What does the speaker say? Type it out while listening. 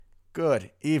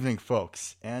Good evening,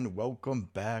 folks, and welcome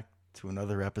back to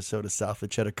another episode of South of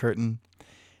Cheddar Curtain.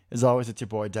 As always, it's your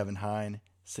boy Devin Hine,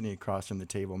 sitting across from the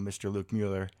table, Mr. Luke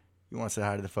Mueller. You want to say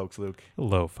hi to the folks, Luke?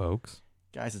 Hello, folks.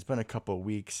 Guys, it's been a couple of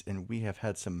weeks, and we have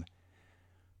had some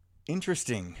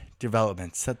interesting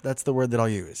developments. That's the word that I'll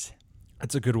use.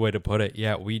 That's a good way to put it.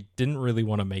 Yeah, we didn't really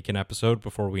want to make an episode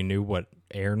before we knew what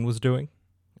Aaron was doing.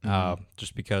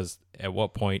 Just because at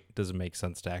what point does it make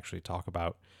sense to actually talk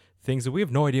about things that we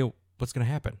have no idea what's going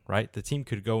to happen, right? The team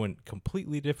could go in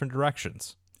completely different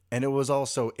directions. And it was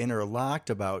also interlocked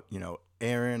about,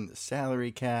 Aaron, the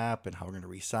salary cap, and how we're going to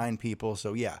re-sign people.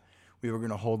 So, yeah, we were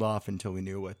going to hold off until we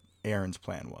knew what Aaron's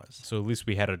plan was. So at least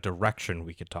we had a direction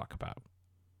we could talk about.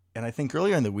 And I think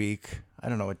earlier in the week, I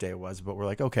don't know what day it was, but we're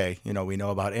like, okay, we know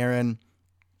about Aaron.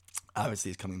 Obviously,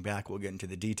 he's coming back. We'll get into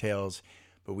the details.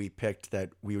 But we picked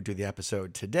that we would do the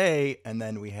episode today, and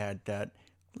then we had that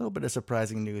little bit of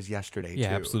surprising news yesterday, Yeah,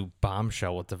 too. absolute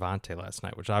bombshell with Devontae last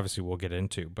night, which obviously we'll get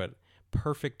into, but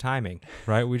perfect timing,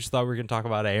 right? We just thought we were going to talk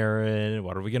about Aaron.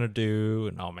 What are we going to do?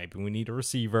 And maybe we need a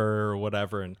receiver or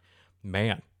whatever. And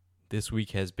man, this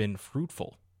week has been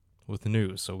fruitful with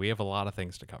news. So we have a lot of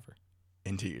things to cover.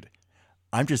 Indeed.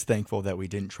 I'm just thankful that we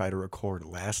didn't try to record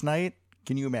last night.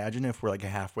 Can you imagine if we're like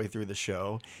halfway through the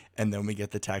show and then we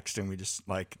get the text and we just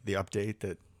like the update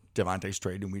that Devontae's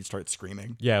traded and we start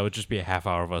screaming? Yeah, it would just be a half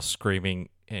hour of us screaming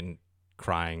and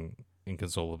crying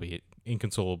inconsolably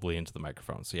into the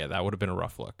microphone. So yeah, that would have been a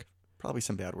rough look. Probably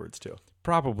some bad words too.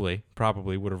 Probably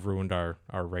would have ruined our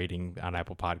rating on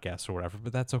Apple Podcasts or whatever,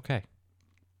 but that's okay.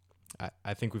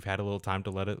 I think we've had a little time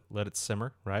to let it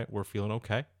simmer, right? We're feeling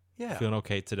okay. Yeah. Feeling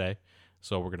okay today.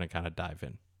 So we're going to kind of dive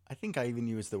in. I think I even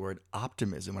used the word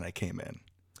optimism when I came in.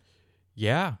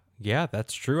 Yeah,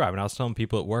 that's true. I mean, I was telling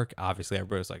people at work, obviously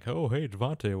everybody was like, oh, hey,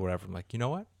 Devontae or whatever. I'm like, you know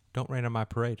what? Don't rain on my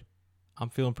parade. I'm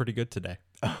feeling pretty good today.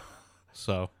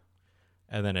 So,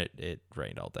 and then it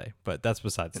rained all day. But that's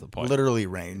besides the point. Literally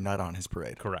rain, not on his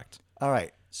parade. Correct. All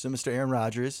right. So, Mr. Aaron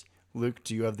Rodgers, Luke,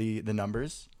 do you have the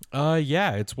numbers?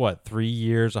 Yeah, it's what, 3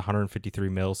 years, 153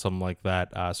 mil, something like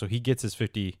that. So he gets his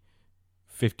 $50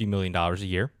 million a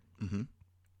year. Mm-hmm.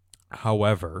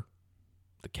 However,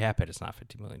 the cap hit is not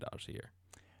 $50 million a year.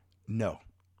 No,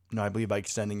 I believe by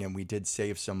extending him, we did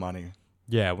save some money.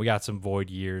 Yeah, we got some void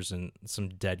years and some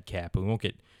dead cap. We won't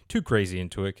get too crazy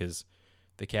into it because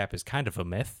the cap is kind of a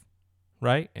myth,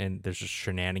 right? And there's just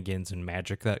shenanigans and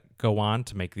magic that go on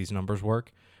to make these numbers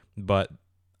work. But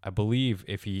I believe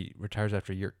if he retires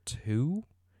after year 2,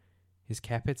 his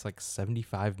cap hit's like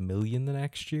 $75 million the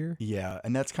next year. Yeah,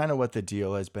 and that's kind of what the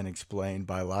deal has been explained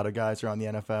by a lot of guys around the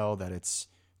NFL, that it's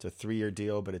a 3-year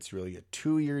deal, but it's really a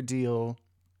 2-year deal.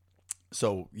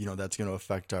 So, that's going to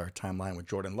affect our timeline with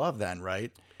Jordan Love then,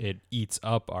 right? It eats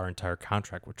up our entire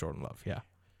contract with Jordan Love, yeah.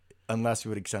 Unless we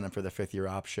would extend him for the 5th-year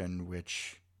option,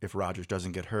 which if Rodgers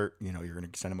doesn't get hurt, you're going to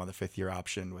extend him on the 5th-year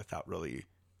option without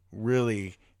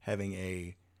really having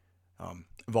a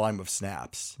volume of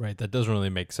snaps. Right, that doesn't really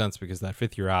make sense because that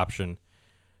 5th-year option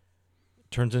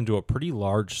turns into a pretty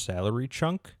large salary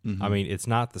chunk. Mm-hmm. I mean, it's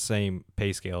not the same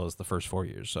pay scale as the first 4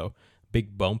 years, so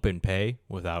big bump in pay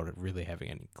without it really having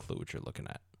any clue what you're looking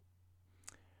at.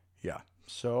 Yeah.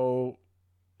 So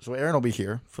Aaron will be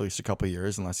here for at least a couple of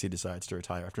years unless he decides to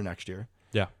retire after next year.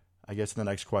 Yeah. I guess the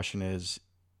next question is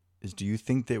do you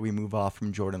think that we move off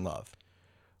from Jordan Love?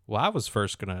 Well, I was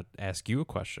first going to ask you a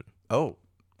question. Oh,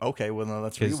 okay. Well, then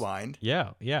let's rewind.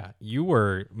 Yeah. You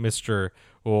were Mr.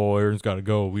 Oh, Aaron's got to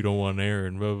go. We don't want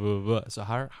Aaron. Blah, blah, blah. So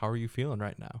how are you feeling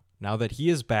right now? Now that he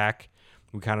is back,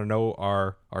 we kind of know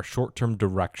our short-term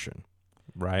direction,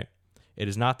 right? It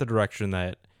is not the direction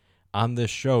that on this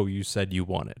show you said you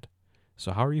wanted.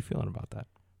 So how are you feeling about that?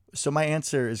 So my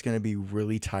answer is going to be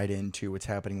really tied into what's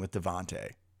happening with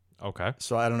Devontae. Okay.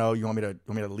 So I don't know. You want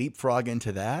me to leapfrog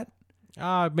into that?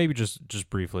 Maybe just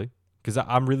briefly, because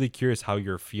I'm really curious how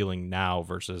you're feeling now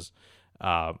versus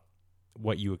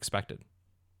what you expected.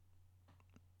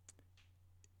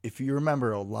 If you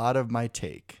remember, a lot of my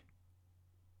take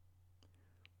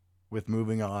with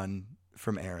moving on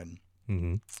from Aaron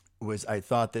was I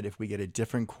thought that if we get a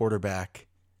different quarterback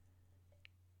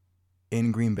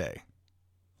in Green Bay,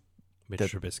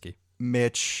 Trubisky,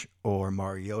 Mitch or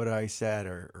Mariota, I said,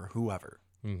 or whoever,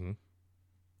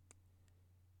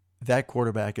 that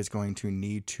quarterback is going to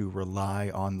need to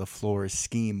rely on the floor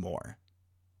scheme more.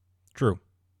 True.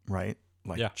 Right?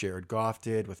 Like Jared Goff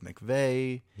did with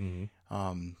McVay,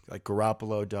 like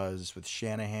Garoppolo does with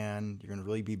Shanahan. You're going to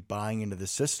really be buying into the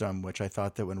system, which I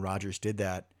thought that when Rodgers did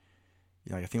that,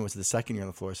 I think it was the second year on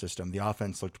the floor system, the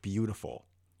offense looked beautiful.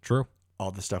 True. All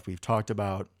the stuff we've talked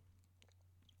about,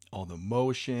 all the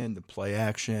motion, the play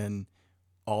action,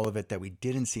 all of it that we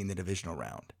didn't see in the divisional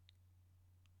round.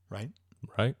 Right?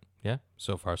 Right? Yeah.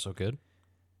 So far, so good.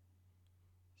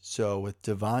 So with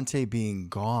Devontae being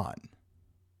gone,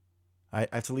 I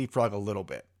have to leapfrog a little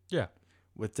bit. Yeah.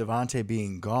 With Devontae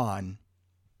being gone,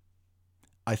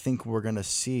 I think we're going to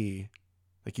see,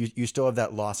 like you still have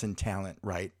that loss in talent,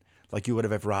 right? Like you would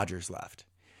have if Rodgers left.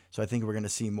 So I think we're going to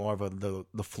see more of the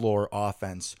LaFleur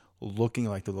offense looking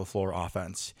like the LaFleur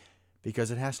offense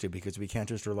because it has to, because we can't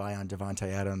just rely on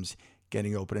Devontae Adams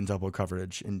getting open in double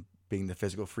coverage and being the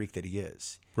physical freak that he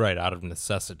is. Right. Out of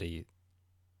necessity,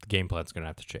 the game plan's going to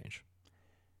have to change.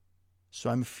 So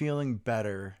I'm feeling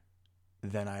better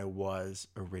than I was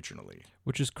originally.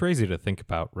 Which is crazy to think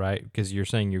about, right? Because you're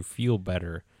saying you feel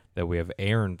better that we have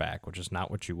Aaron back, which is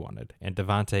not what you wanted, and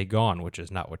Devontae gone, which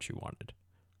is not what you wanted.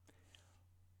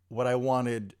 What I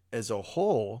wanted as a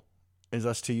whole is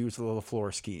us to use the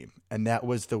LaFleur scheme. And that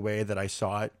was the way that I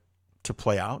saw it to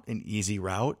play out, an easy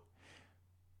route.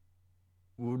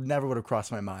 Never would have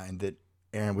crossed my mind that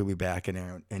Aaron would be back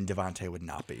and Devontae would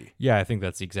not be. Yeah, I think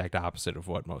that's the exact opposite of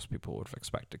what most people would have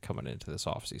expected coming into this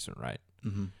offseason, right?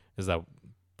 Mm-hmm. Is that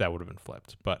would have been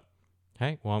flipped. But,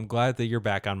 hey, well, I'm glad that you're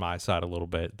back on my side a little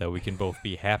bit, that we can both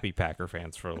be happy Packer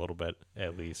fans for a little bit,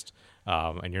 at least.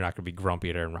 And you're not going to be grumpy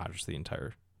at Aaron Rodgers the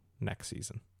entire next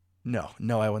season. No,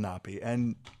 I will not be.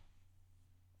 And,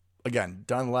 again,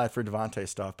 done a lot for Devontae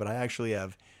stuff, but I actually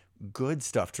have good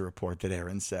stuff to report that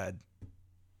Aaron said,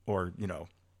 or,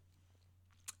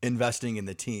 investing in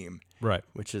the team, right?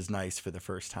 Which is nice for the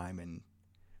first time in,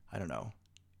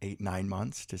 8-9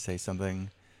 months to say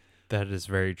something. That is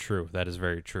very true.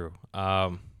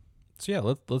 So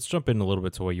yeah, let's jump in a little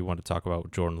bit to what you want to talk about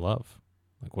with Jordan Love.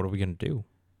 Like, what are we gonna do?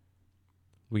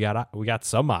 We got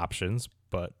some options,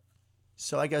 but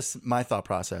so I guess my thought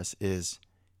process is,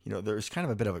 there's kind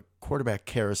of a bit of a quarterback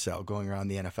carousel going around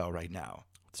the NFL right now.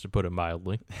 To put it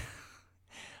mildly.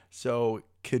 So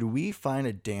could we find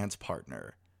a dance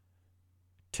partner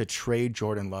to trade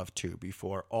Jordan Love to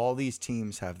before all these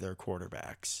teams have their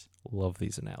quarterbacks? Love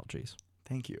these analogies.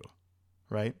 Thank you.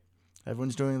 Right?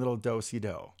 Everyone's doing a little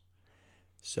do-si-do.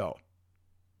 So,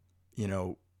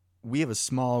 we have a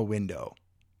small window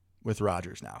with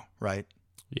Rodgers now, right?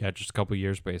 Yeah, just a couple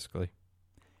years, basically.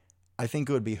 I think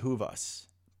it would behoove us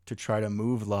to try to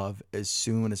move Love as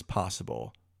soon as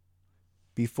possible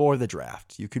before the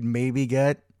draft. You could maybe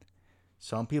get,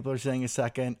 some people are saying a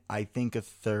second. I think a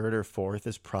third or fourth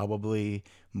is probably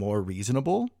more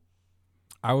reasonable.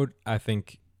 I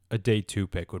think a day 2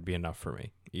 pick would be enough for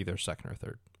me, either second or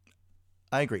third.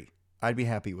 I agree. I'd be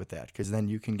happy with that because then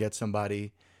you can get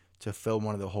somebody to fill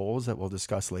one of the holes that we'll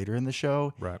discuss later in the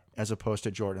show, right? As opposed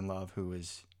to Jordan Love, who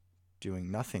is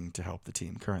doing nothing to help the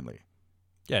team currently.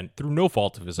 Yeah, and through no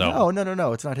fault of his own.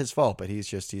 No. It's not his fault, but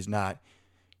he's not,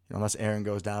 unless Aaron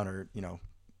goes down or,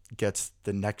 gets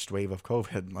the next wave of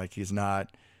COVID, like he's not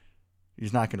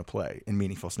going to play in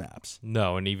meaningful snaps.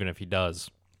 No, and even if he does,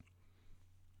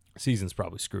 season's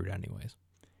probably screwed anyways.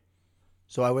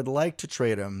 So I would like to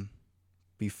trade him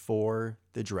before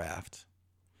the draft.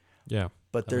 Yeah.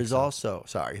 But there's also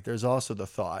the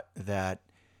thought that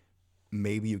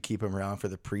maybe you keep him around for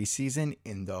the preseason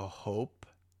in the hope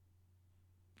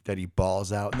that he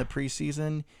balls out in the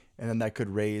preseason, and then that could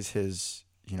raise his,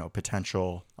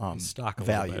 potential stock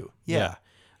value. Yeah.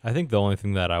 I think the only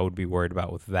thing that I would be worried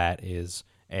about with that is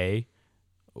A,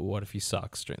 what if he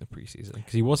sucks during the preseason?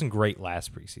 Because he wasn't great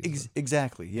last preseason.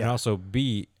 Exactly, yeah. And also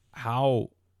B, how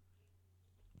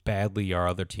badly are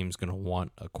other teams going to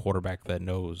want a quarterback that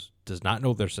does not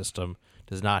know their system,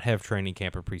 does not have training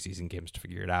camp or preseason games to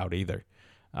figure it out either.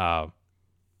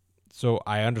 So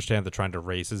I understand they're trying to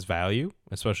raise his value,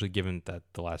 especially given that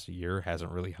the last year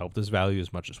hasn't really helped his value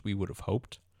as much as we would have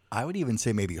hoped. I would even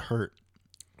say maybe hurt.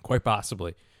 Quite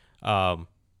possibly. And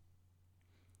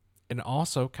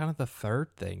also kind of the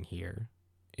third thing here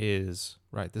is,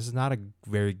 right, this is not a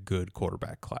very good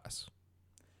quarterback class.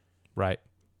 Right?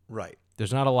 Right.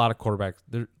 There's not a lot of quarterbacks.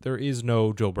 There is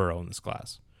no Joe Burrow in this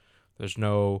class. There's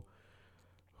no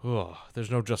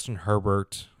Justin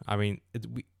Herbert. I mean,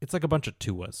 it's like a bunch of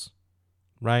Tuas,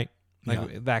 right?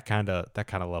 Like that kind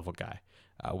of level guy.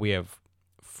 We have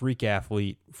freak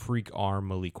athlete, freak arm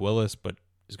Malik Willis, but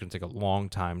is going to take a long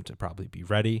time to probably be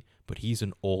ready. But he's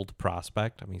an old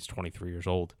prospect. I mean, he's 23 years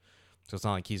old, so it's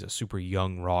not like he's a super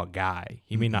young raw guy.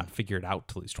 He may not figure it out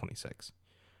till he's 26.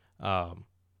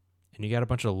 And you got a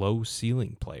bunch of low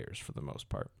ceiling players for the most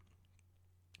part,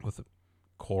 with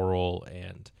Coral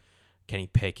and Kenny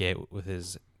Pickett with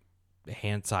his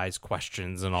hand size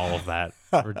questions and all of that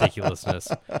ridiculousness.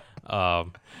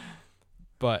 But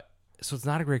so it's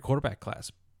not a great quarterback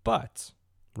class, but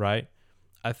right,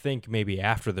 I think maybe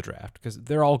after the draft, because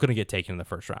they're all going to get taken in the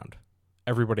first round.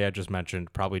 Everybody I just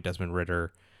mentioned, probably Desmond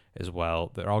Ridder as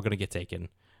well. They're all going to get taken,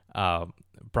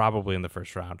 probably in the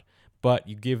first round. But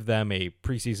you give them a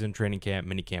preseason training camp,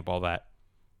 mini camp, all that.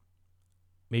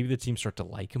 Maybe the teams start to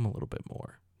like him a little bit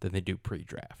more than they do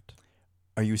pre-draft.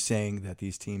 Are you saying that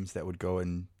these teams that would go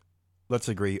and, let's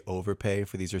agree, overpay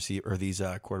for these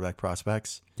quarterback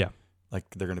prospects? Yeah. Like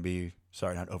they're going to be,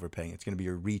 sorry, not overpaying. It's going to be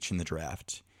a reach in the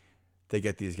draft. They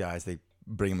get these guys, they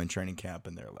bring them in training camp,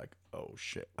 and they're like, oh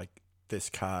shit, like this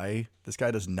guy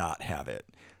does not have it.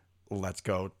 Let's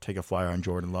go take a flyer on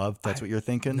Jordan Love. That's what you're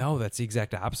thinking? No, that's the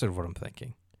exact opposite of what I'm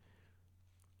thinking.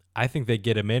 I think they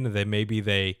get him in, and then maybe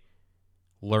they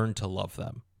learn to love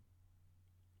them,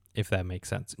 if that makes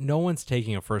sense. No one's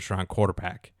taking a first-round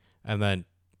quarterback and then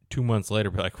 2 months later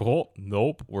be like, well,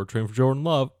 nope, we're trading for Jordan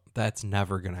Love. That's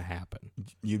never going to happen.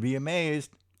 You'd be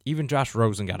amazed. Even Josh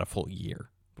Rosen got a full year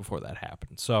before that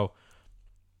happened. So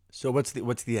what's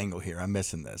the angle here? I'm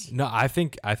missing this. no, I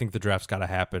think the draft's got to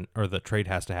happen, or the trade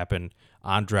has to happen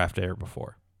on draft day or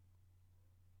before.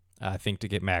 I think to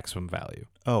get maximum value.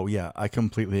 Oh yeah, I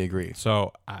completely agree.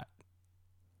 So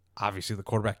obviously the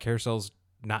quarterback carousel's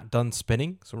not done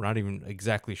spinning, so we're not even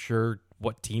exactly sure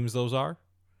what teams those are,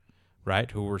 right?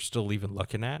 Who we're still even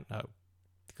looking at,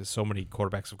 because so many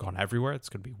quarterbacks have gone everywhere. It's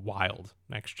going to be wild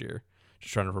next year.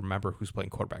 Just trying to remember who's playing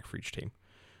quarterback for each team.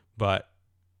 But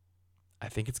I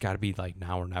think it's got to be like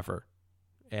now or never.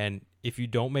 And if you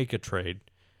don't make a trade,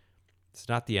 it's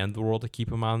not the end of the world to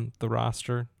keep him on the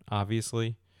roster,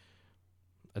 obviously.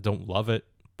 I don't love it,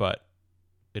 but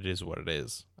it is what it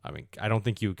is. I mean, I don't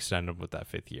think you extend him with that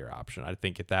fifth-year option. I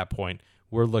think at that point,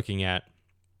 we're looking at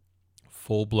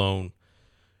full-blown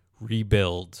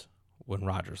rebuild when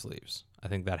Rodgers leaves. I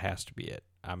think that has to be it.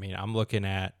 I mean, I'm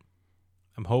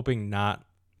hoping not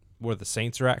where the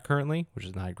Saints are at currently, which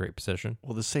is not a great position.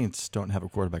 Well, the Saints don't have a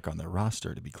quarterback on their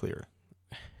roster, to be clear.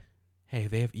 Hey,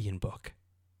 they have Ian Book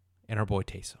and our boy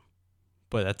Taysom.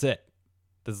 But that's it.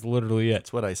 That's literally it.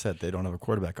 That's what I said. They don't have a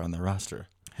quarterback on their roster.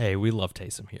 Hey, we love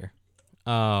Taysom here.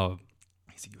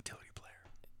 He's a utility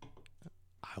player.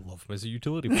 I love him as a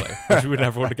utility player. Wish we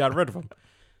never would have got rid of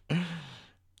him.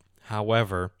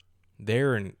 However, they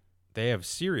have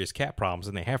serious cap problems,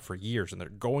 and they have for years, and they're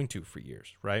going to for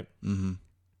years, right? Mm-hmm.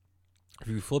 If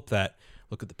you flip that,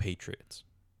 look at the Patriots.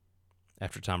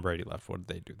 After Tom Brady left, what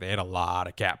did they do? They had a lot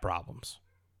of cap problems.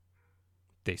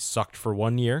 They sucked for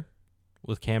 1 year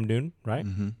with Cam Newton, right?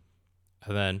 Mm-hmm.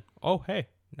 And then,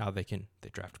 now they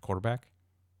draft a quarterback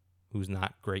who's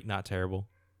not great, not terrible.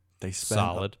 They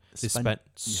solid. They spent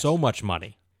so much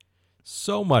money.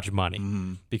 So much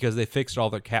money because they fixed all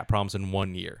their cap problems in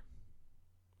 1 year.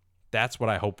 That's what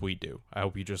I hope we do. I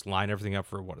hope you just line everything up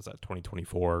for,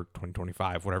 2024,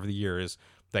 2025, whatever the year is,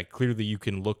 that clearly you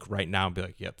can look right now and be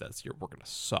like, yep, that's the year we're going to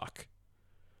suck.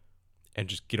 And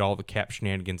just get all the cap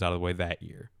shenanigans out of the way that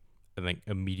year and then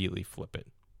immediately flip it.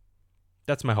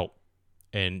 That's my hope.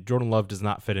 And Jordan Love does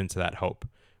not fit into that hope.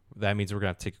 That means we're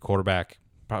going to take a quarterback,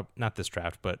 not this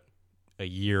draft, but a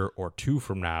year or two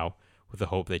from now, with the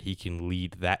hope that he can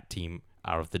lead that team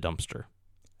out of the dumpster.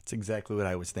 That's exactly what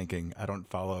I was thinking. I don't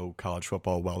follow college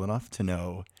football well enough to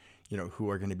know, who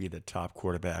are going to be the top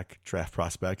quarterback draft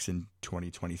prospects in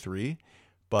 2023.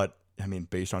 But, I mean,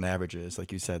 based on averages,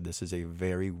 like you said, this is a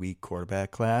very weak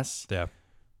quarterback class. Yeah.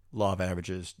 Law of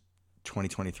averages,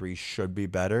 2023 should be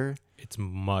better. It's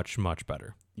much, much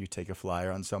better. You take a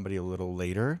flyer on somebody a little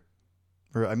later.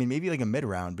 Or, I mean, maybe like a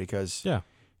mid-round because,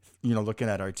 looking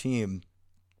at our team,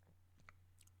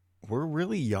 we're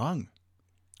really young.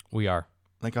 We are.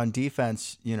 Like on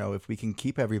defense, if we can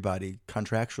keep everybody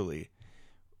contractually,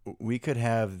 we could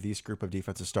have this group of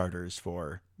defensive starters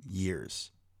for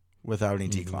years without any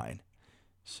decline.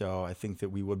 So I think that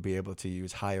we would be able to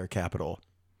use higher capital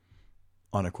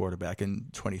on a quarterback in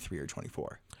 23 or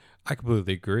 24. I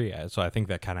completely agree. So I think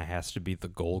that kind of has to be the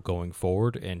goal going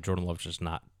forward, and Jordan Love just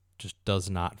does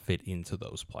not fit into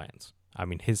those plans. I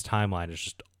mean, his timeline is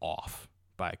just off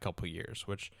by a couple years,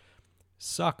 which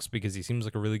sucks because he seems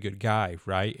like a really good guy,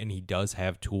 right? And he does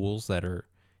have tools that are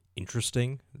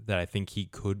interesting that I think he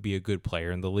could be a good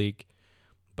player in the league,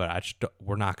 but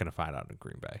we're not going to find out in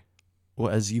Green Bay. Well,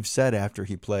 as you've said after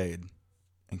he played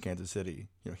in Kansas City,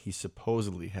 he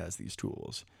supposedly has these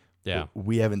tools. Yeah.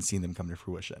 We haven't seen them come to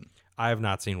fruition. I have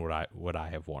not seen what I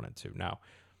have wanted to. Now,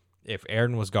 if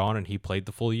Aaron was gone and he played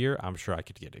the full year, I'm sure I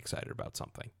could get excited about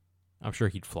something. I'm sure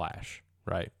he'd flash,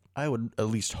 right? I would at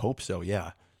least hope so,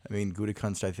 yeah. I mean,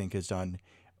 Gutekunst, I think, has done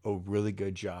a really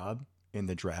good job in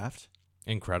the draft.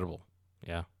 Incredible,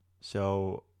 yeah.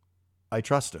 So I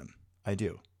trust him. I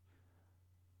do.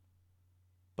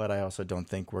 But I also don't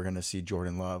think we're going to see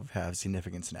Jordan Love have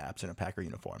significant snaps in a Packer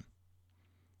uniform.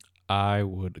 I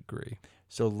would agree.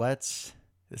 So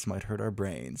this might hurt our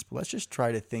brains, but let's just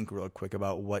try to think real quick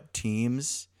about what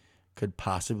teams could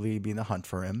possibly be in the hunt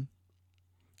for him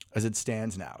as it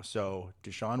stands now. So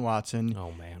Deshaun Watson Oh,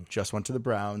 man. just went to the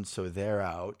Browns, so they're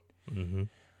out. Mm-hmm.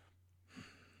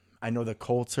 I know the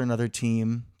Colts are another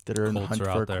team that are in the Colts hunt are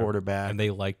for out a there, quarterback. and they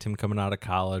liked him coming out of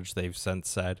college. They've since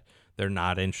said they're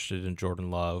not interested in Jordan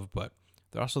Love, but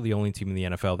they're also the only team in the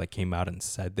NFL that came out and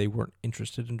said they weren't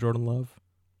interested in Jordan Love,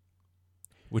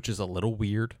 which is a little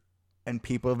weird. And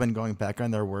people have been going back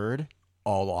on their word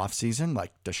all offseason,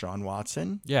 like Deshaun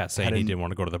Watson. Yeah, saying he didn't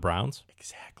want to go to the Browns.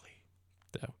 Exactly.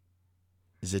 Yeah.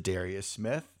 Zadarius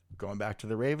Smith going back to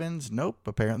the Ravens? Nope,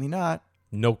 apparently not.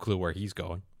 No clue where he's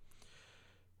going.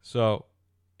 So,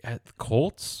 at the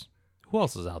Colts, who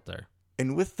else is out there?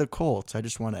 And with the Colts, I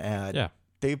just want to add, Yeah.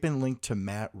 they've been linked to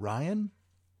Matt Ryan.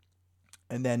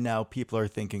 And then now people are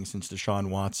thinking since Deshaun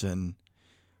Watson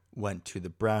went to the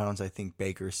Browns, I think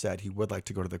Baker said he would like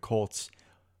to go to the Colts.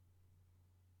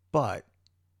 But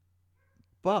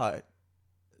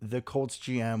the Colts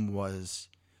GM was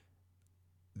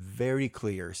very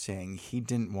clear saying he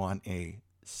didn't want a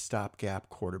stopgap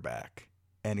quarterback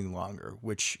any longer,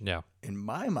 which Yeah. in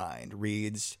my mind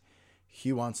reads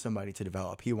he wants somebody to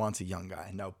develop. He wants a young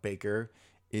guy. Now, Baker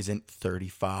isn't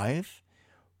 35,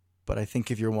 but I think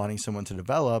if you're wanting someone to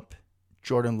develop,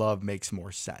 Jordan Love makes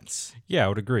more sense. Yeah, I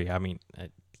would agree. I mean,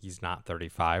 he's not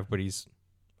 35, but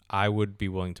I would be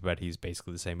willing to bet he's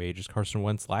basically the same age as Carson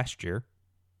Wentz last year,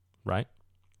 right?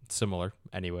 Similar,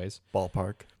 anyways.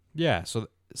 Ballpark. Yeah, so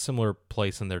similar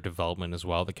place in their development as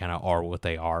well. They kind of are what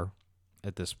they are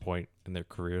at this point in their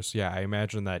careers. Yeah, I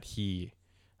imagine that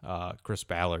Chris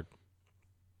Ballard,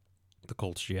 the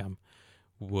Colts GM,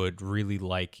 would really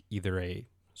like either a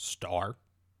star,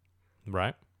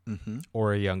 right? Mm-hmm.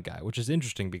 Or a young guy, which is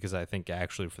interesting because I think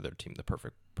actually for their team, the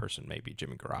perfect person may be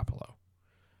Jimmy Garoppolo.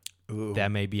 Ooh. That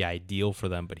may be ideal for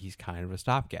them, but he's kind of a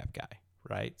stopgap guy,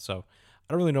 right? So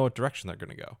I don't really know what direction they're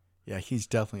going to go. Yeah, he's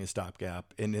definitely a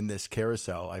stopgap. And in this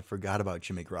carousel, I forgot about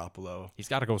Jimmy Garoppolo. He's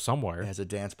got to go somewhere. As a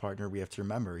dance partner, we have to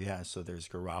remember, yeah, so there's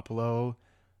Garoppolo,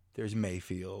 there's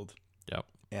Mayfield, Yep.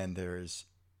 and there's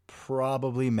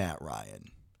probably Matt Ryan.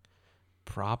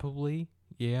 Probably,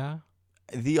 yeah.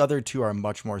 The other two are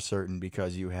much more certain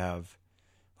because you have,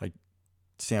 like,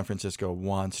 San Francisco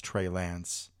wants Trey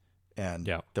Lance, and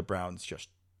Yeah. the Browns just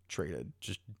traded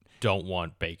Just don't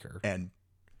want Baker. and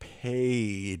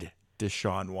paid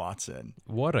Deshaun Watson.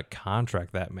 What a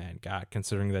contract that man got,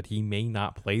 considering that he may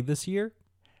not play this year,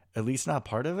 At least not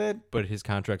part of it, but his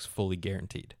contract's fully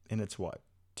guaranteed. and it's what,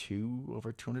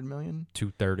 over 200 million?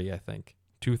 $230, I think.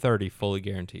 $230 fully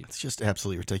guaranteed. It's just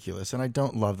absolutely ridiculous, and I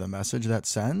don't love the message that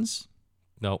sends.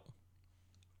 Nope.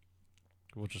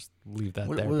 We'll just leave that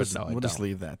We'll there. just But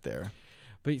leave that there.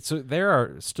 But so there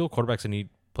are still quarterbacks that need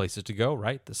places to go,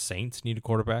 right? The Saints need a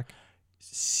quarterback.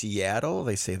 Seattle,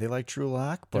 they say they like Drew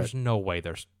Lock, but There's no way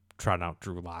they're trying out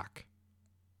Drew Lock.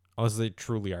 Unless they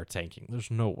truly are tanking.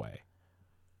 There's no way.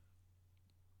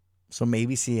 so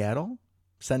maybe Seattle,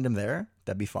 send him there.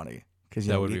 That'd be funny because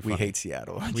That would we, be funny. we hate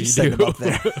Seattle. We Just send do. him up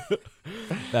there.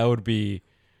 That would be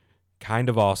kind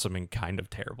of awesome and kind of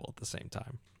terrible at the same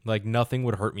time. Like, nothing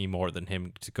would hurt me more than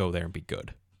him to go there and be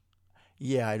good.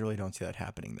 Yeah, I really don't see that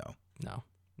happening though. No,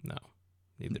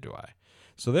 neither do I.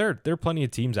 So there are plenty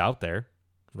of teams out there,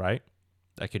 right,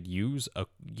 that could use a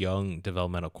young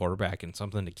developmental quarterback, and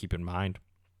something to keep in mind.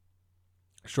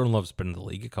 Jordan Love's been in the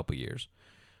league a couple years,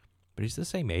 but he's the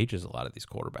same age as a lot of these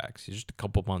quarterbacks. He's just a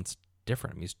couple months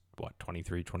different. He's,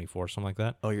 23, 24, something like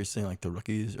that. Oh, you're saying like the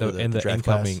rookies or And the the draft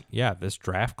incoming, class? yeah, this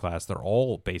draft class, they're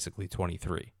all basically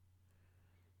 23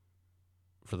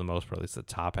 for the most part, at least the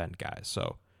top end guys.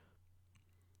 So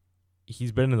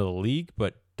he's been in the league,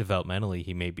 but developmentally,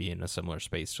 he may be in a similar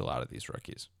space to a lot of these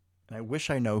rookies. And I wish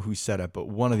I know who said it, but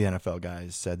one of the NFL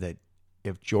guys said that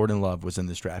if Jordan Love was in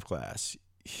this draft class,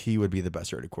 he would be the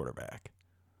best rated quarterback.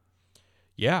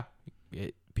 Yeah,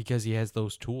 because he has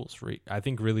those tools. I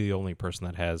think really the only person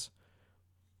that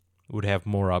would have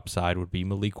more upside would be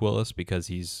Malik Willis,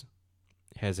 because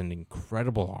has an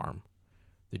incredible arm.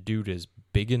 The dude is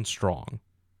big and strong,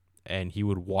 and he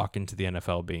would walk into the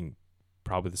NFL being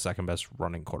probably the second best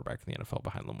running quarterback in the NFL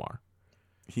behind Lamar.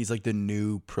 He's like the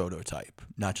new prototype,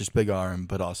 not just big arm,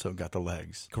 but also got the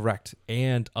legs. Correct.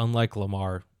 And unlike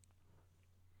Lamar,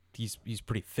 he's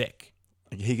pretty thick.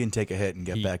 He can take a hit and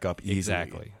get back up easily.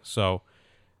 Exactly. So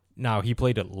now he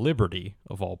played at Liberty,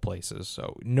 of all places,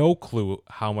 so no clue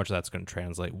how much that's going to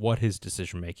translate, what his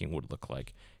decision making would look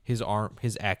like. His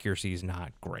accuracy is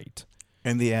not great.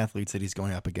 And the athletes that he's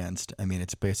going up against, I mean,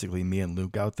 it's basically me and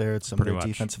Luke out there at some Pretty of their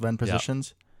much. defensive end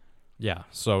positions. Yeah,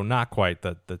 so not quite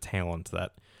the talent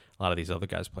that a lot of these other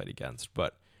guys played against,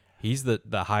 but he's the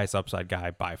highest upside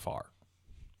guy by far.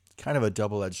 Kind of a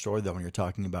double-edged sword, though, when you're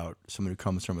talking about someone who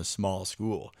comes from a small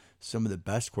school. Some of the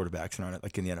best quarterbacks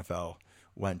in the NFL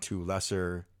went to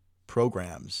lesser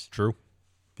programs. True.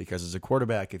 Because as a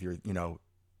quarterback, if you're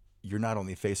not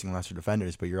only facing lesser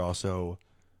defenders, but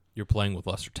you're playing with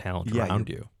lesser talent around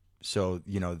you. So,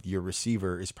 your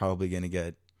receiver is probably going to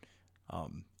get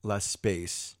less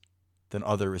space than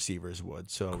other receivers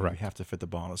would. So Correct. you have to fit the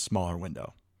ball in a smaller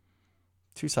window.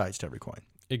 Two sides to every coin.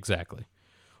 Exactly.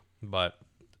 But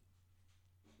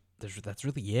that's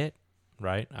really it,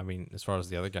 right? I mean, as far as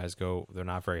the other guys go, they're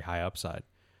not very high upside.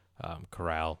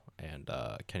 Corral and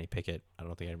Kenny Pickett, I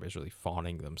don't think anybody's really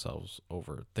fawning themselves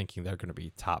over thinking they're going to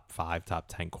be top 5, top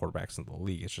 10 quarterbacks in the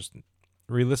league. It's just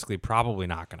realistically probably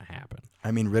not going to happen.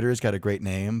 I mean, Ritter's got a great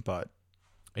name, and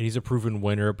he's a proven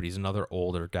winner, but he's another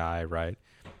older guy, right?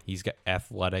 He's got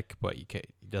athletic, but he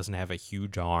doesn't have a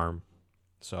huge arm.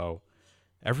 So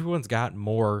everyone's got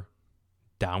more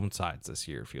downsides this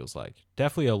year, feels like.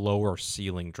 Definitely a lower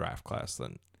ceiling draft class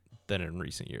than in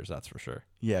recent years, that's for sure.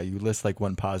 Yeah, you list like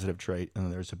one positive trait, and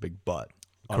then there's a big but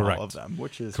on Correct. all of them,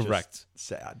 which is Correct. just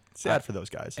sad. Sad for those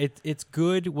guys. It's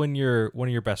good when one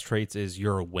of your best traits is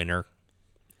you're a winner.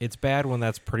 It's bad when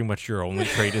that's pretty much your only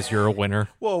trait is you're a winner.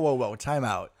 Whoa. Time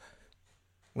out.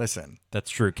 Listen. That's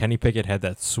true. Kenny Pickett had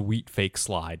that sweet fake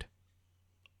slide.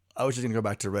 I was just going to go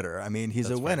back to Ritter. I mean, he's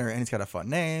That's a winner, and he's got a fun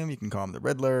name. You can call him the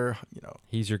Riddler,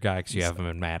 He's your guy because you have him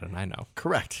in Madden, I know.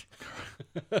 Correct.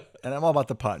 And I'm all about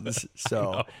the puns,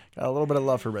 so got a little bit of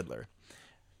love for Riddler.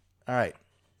 All right.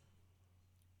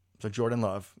 So Jordan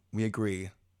Love, we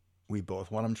agree. We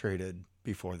both want him traded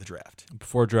before the draft.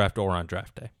 Before draft or on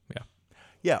draft day, yeah.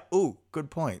 Yeah. Ooh, good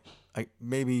point.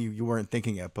 Maybe you weren't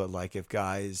thinking it, but like if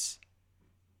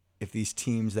these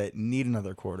teams that need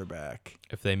another quarterback,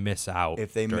 If they miss out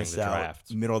during the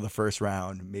draft, middle of the first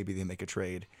round, maybe they make a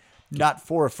trade. Not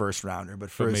for a first rounder, but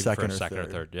for a maybe second, for a second or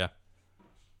third, yeah.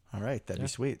 All right, that'd be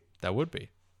sweet. That would be.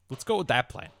 Let's go with that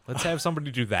plan. Let's have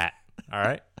somebody do that. All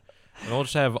right? And we'll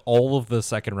just have all of the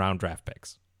second round draft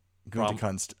picks.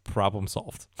 Kunst, Problem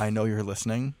solved. I know you're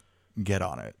listening. Get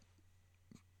on it.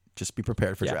 Just be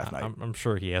prepared for draft night. I'm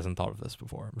sure he hasn't thought of this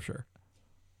before. I'm sure.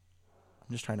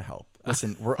 I'm just trying to help.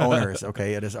 Listen, we're owners,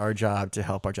 okay? It is our job to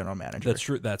help our general manager. That's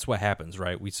true. That's what happens,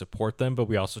 right? We support them, but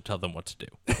we also tell them what to do.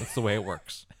 That's the way it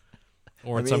works.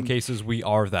 Or in some cases, we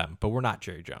are them, but we're not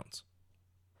Jerry Jones.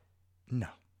 No.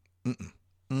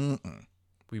 Mm-mm.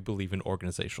 We believe in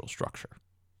organizational structure.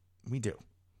 We do.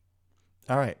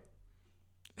 All right.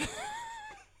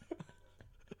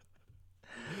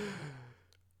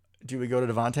 Do we go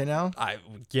to Devontae now?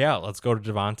 Yeah, let's go to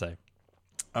Devontae.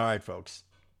 All right, folks.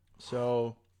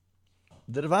 So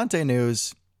the Devontae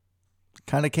news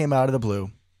kind of came out of the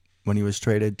blue when he was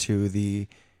traded to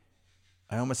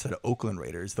I almost said Oakland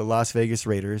Raiders, the Las Vegas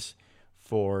Raiders,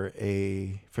 for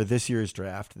this year's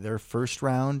draft, their first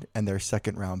round and their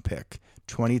second round pick,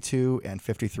 22 and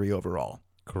 53 overall.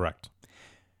 Correct.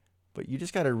 But you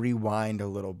just got to rewind a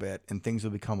little bit and things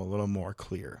will become a little more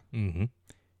clear. Mm-hmm.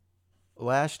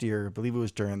 Last year, I believe it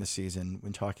was during the season,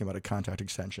 when talking about a contract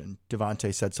extension,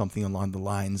 Devontae said something along the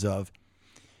lines of,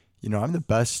 I'm the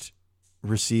best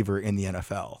receiver in the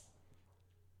NFL,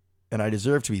 and I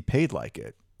deserve to be paid like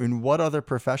it. In what other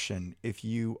profession, if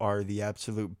you are the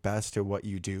absolute best at what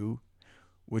you do,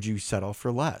 would you settle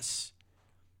for less?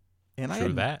 And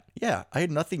Yeah, I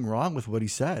had nothing wrong with what he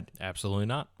said. Absolutely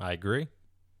not. I agree.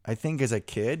 I think as a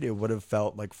kid, it would have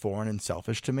felt like foreign and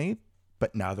selfish to me.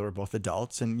 But now that we're both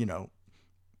adults and,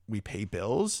 we pay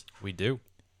bills. We do.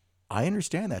 I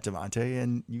understand that, Devontae,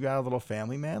 and you got a little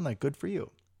family, man. Like, good for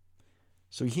you.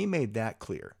 So he made that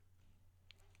clear.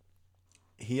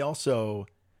 He also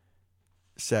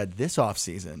said this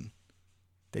offseason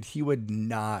that he would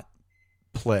not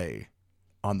play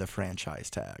on the franchise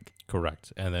tag.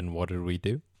 Correct. And then what did we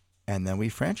do? And then we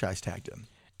franchise tagged him.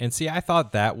 And see, I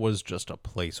thought that was just a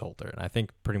placeholder. And I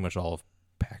think pretty much all of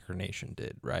Packer Nation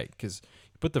did, right? Because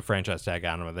you put the franchise tag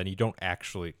on him and then you don't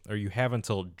actually, or you have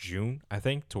until June, I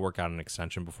think, to work out an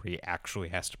extension before he actually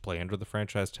has to play under the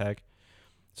franchise tag.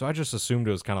 So I just assumed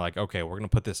it was kind of like, okay, we're going to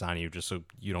put this on you just so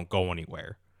you don't go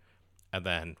anywhere. And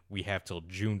then we have till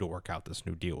June to work out this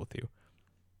new deal with you.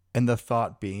 And the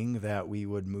thought being that we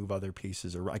would move other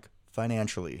pieces, or like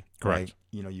financially. Correct.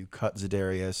 Right? You cut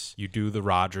Za'Darius. You do the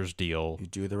Rodgers deal. You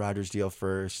do the Rodgers deal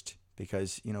first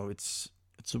because,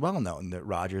 it's well known that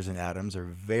Rodgers and Adams are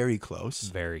very close.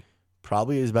 Very.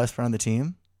 Probably his best friend on the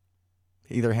team.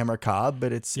 Either him or Cobb,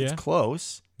 but it's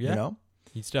close, Yeah.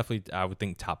 He's definitely, I would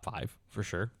think, top 5 for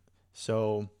sure.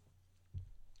 So,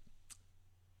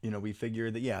 we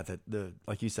figured that, yeah, that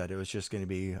like you said, it was just going to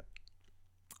be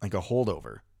like a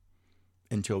holdover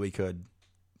until we could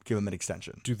give him an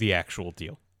extension. Do the actual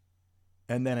deal.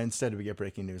 And then instead we get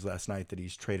breaking news last night that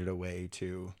he's traded away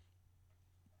to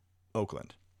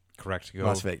Oakland. Correct.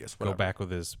 Las Vegas. Go back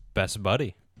with his best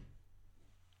buddy.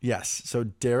 Yes. So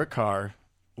Derek Carr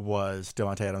was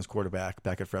Davante Adams' quarterback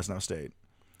back at Fresno State.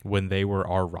 When they were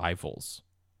our rivals,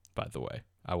 by the way.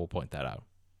 I will point that out.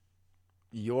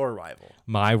 Your rival.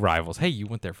 My rivals. Hey, you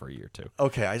went there for a year too.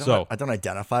 Okay, I don't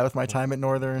identify with my time at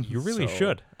Northern. You really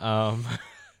should.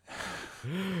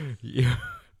 Yeah.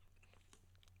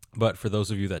 But for those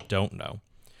of you that don't know,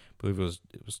 I believe it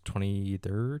was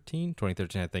 2013,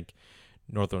 I think.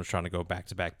 Northern was trying to go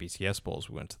back-to-back BCS Bowls.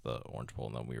 We went to the Orange Bowl,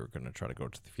 and then we were going to try to go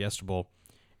to the Fiesta Bowl.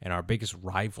 And our biggest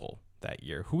rival that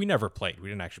year, who we never played, we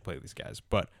didn't actually play these guys,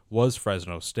 but was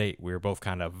Fresno State. We were both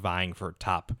kind of vying for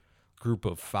top group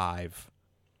of 5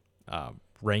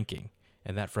 ranking.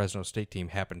 And that Fresno State team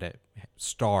happened to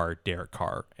star Derek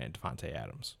Carr and Davante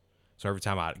Adams. So every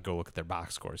time I go look at their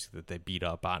box scores, that they beat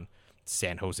up on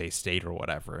San Jose State or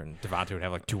whatever, and Davante would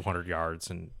have like 200 yards,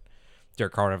 and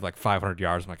Derek Carr would have like 500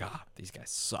 yards. I'm like, these guys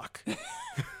suck.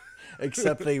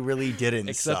 Except they really didn't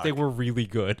Except suck. they were really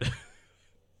good.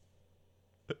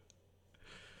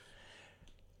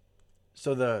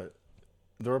 So the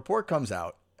report comes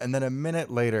out, and then a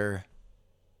minute later,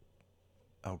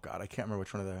 oh God, I can't remember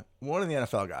which one of the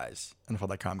NFL guys,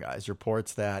 NFL.com guys,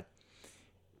 reports that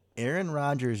Aaron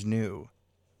Rodgers knew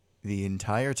the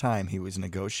entire time he was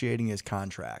negotiating his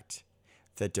contract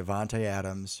that Davante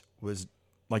Adams was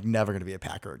like never going to be a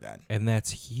Packer again. And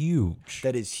that's huge.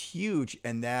 That is huge.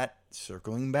 And that,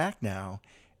 circling back now,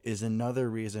 is another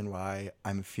reason why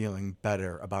I'm feeling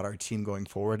better about our team going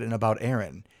forward and about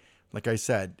Aaron. Like I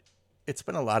said, it's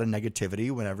been a lot of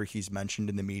negativity whenever he's mentioned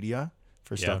in the media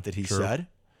for stuff that he said.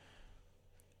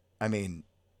 I mean,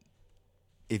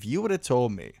 if you would have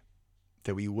told me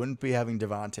that we wouldn't be having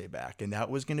Davante back, and that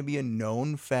was going to be a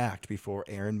known fact before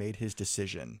Aaron made his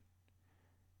decision,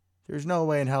 there's no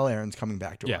way in hell Aaron's coming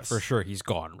back to us. Yeah, for sure. He's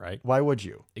gone, right? Why would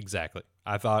you? Exactly.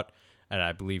 I thought, and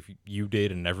I believe you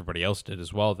did and everybody else did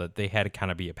as well, that they had to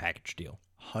kind of be a package deal.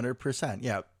 100%.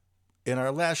 Yeah. In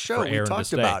our last show, we Aaron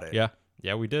talked about it. Yeah.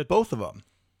 Yeah, we did. Both of them.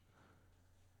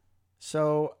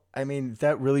 So, I mean,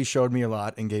 that really showed me a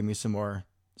lot and gave me some more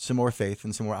faith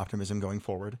and some more optimism going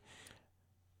forward.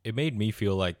 It made me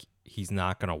feel like he's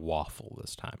not going to waffle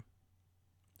this time,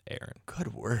 Aaron.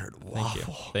 Good word,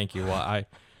 waffle. Thank you. Well,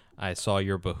 I saw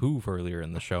your behoove earlier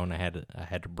in the show, and I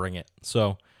had to bring it.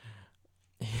 So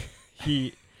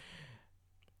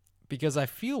because I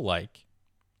feel like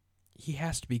he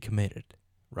has to be committed,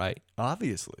 right?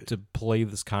 Obviously. To play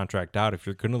this contract out. If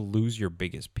you're going to lose your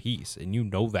biggest piece, and you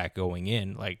know that going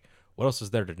in, like, what else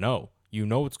is there to know? You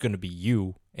know it's going to be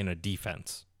you in a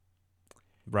defense,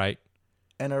 right?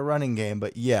 And a running game,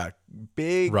 but yeah,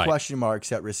 big question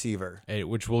marks at receiver.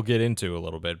 Which we'll get into a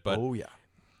little bit, but oh yeah.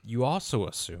 You also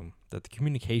assume that the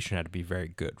communication had to be very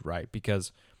good, right?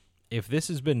 Because if this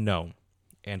has been known,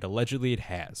 and allegedly it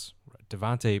has,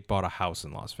 Davante bought a house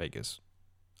in Las Vegas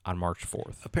on March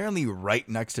 4th. Apparently right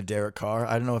next to Derek Carr.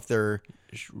 I don't know if they're...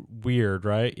 Weird,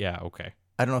 right? Yeah, okay.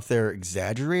 I don't know if they're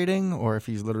exaggerating or if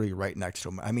he's literally right next to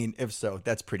him. I mean, if so,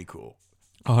 that's pretty cool.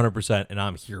 100%, and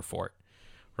I'm here for it,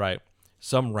 right?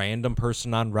 Some random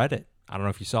person on Reddit, I don't know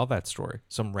if you saw that story,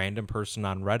 some random person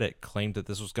on Reddit claimed that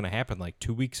this was going to happen like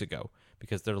 2 weeks ago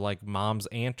because they're like mom's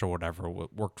aunt or whatever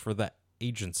worked for the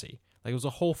agency. Like, it was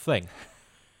a whole thing.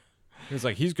 He was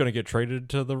like, he's going to get traded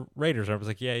to the Raiders. And I was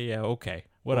like, yeah, okay,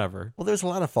 whatever. Well, there's a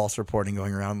lot of false reporting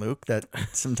going around, Luke, that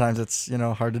sometimes it's,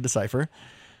 hard to decipher.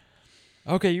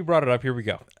 Okay, you brought it up. Here we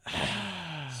go.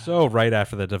 So right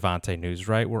after the Davante news,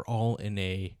 right, we're all in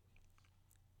a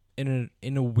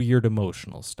weird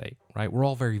emotional state, right? We're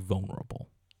all very vulnerable.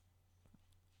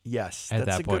 Yes, at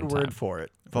that's that a point good in word time. for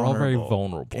it. We're all very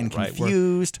vulnerable, and right?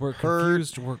 confused. We're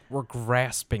confused. We're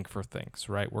grasping for things,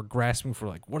 right? We're grasping for,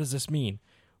 like, what does this mean?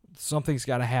 Something's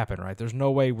got to happen, right? There's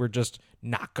no way we're just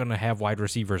not going to have wide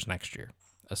receivers next year,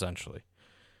 essentially.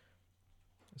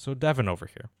 So Devin over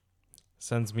here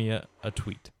sends me a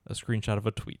tweet, a screenshot of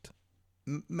a tweet.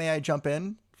 May I jump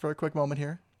in for a quick moment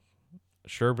here?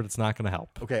 Sure, but it's not going to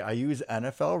help. Okay, I use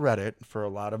NFL Reddit for a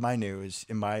lot of my news.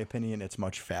 In my opinion, it's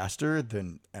much faster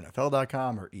than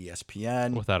NFL.com or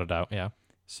ESPN. Without a doubt, yeah.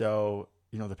 So,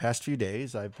 the past few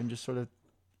days, I've been just sort of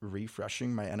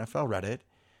refreshing my NFL Reddit,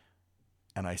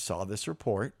 and I saw this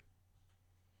report.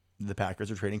 The Packers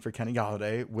are trading for Kenny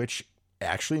Golladay, which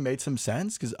actually made some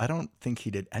sense because I don't think he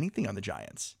did anything on the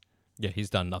Giants. Yeah, he's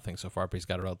done nothing so far, but he's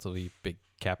got a relatively big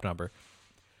cap number.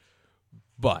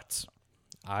 But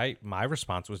my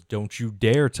response was, don't you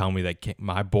dare tell me that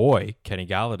my boy Kenny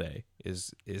Galladay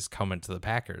is coming to the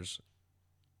Packers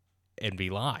and be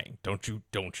lying. Don't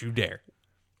you dare.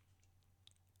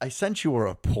 I sent you a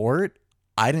report.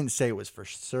 I didn't say it was for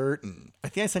certain. I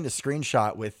think I sent a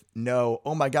screenshot with no,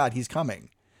 oh my God, he's coming.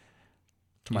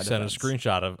 You sent a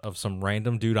screenshot of some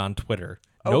random dude on Twitter.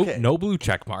 Okay. No blue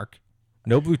check mark.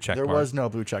 No blue check There mark. was no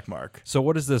blue check mark. So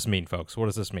what does this mean, folks? What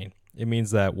does this mean? It means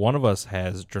that one of us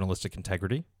has journalistic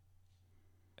integrity,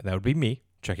 and that would be me,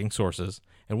 checking sources,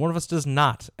 and one of us does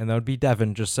not, and that would be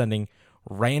Devin, just sending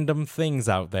random things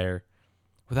out there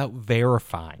without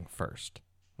verifying first,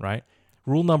 right?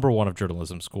 Rule number 1 of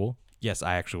journalism school, yes,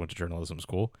 I actually went to journalism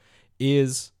school,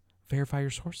 is verify your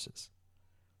sources.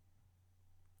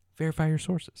 Verify your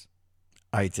sources.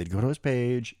 I did go to his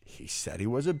page. He said he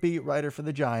was a beat writer for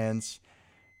the Giants.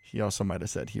 He also might have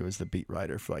said he was the beat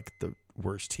writer for like the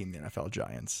worst team in the NFL,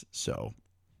 Giants. So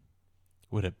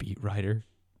would a beat writer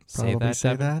probably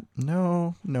say that?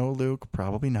 No, Luke,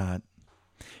 probably not.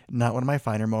 Not one of my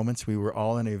finer moments. We were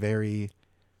all in a very,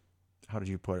 how did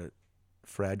you put it,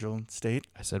 fragile state?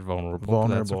 I said vulnerable.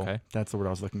 Vulnerable. That's okay. That's the word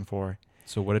I was looking for.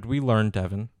 So what did we learn,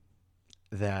 Devin?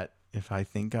 That if I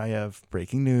think I have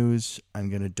breaking news, I'm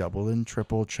going to double and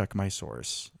triple check my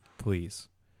source. Please.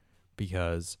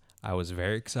 Because I was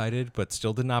very excited, but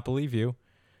still did not believe you.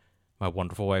 My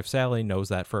wonderful wife, Sally, knows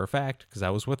that for a fact because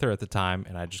I was with her at the time,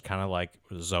 and I just kind of like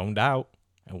zoned out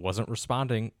and wasn't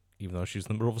responding, even though she was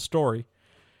in the middle of a story.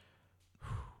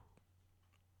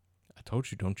 I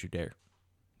told you, don't you dare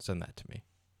send that to me.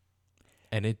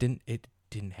 And it didn't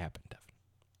happen, Devin.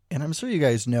 And I'm sure you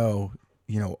guys know,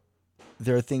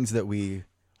 there are things that we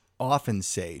often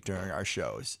say during our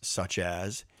shows, such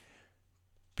as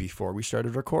before we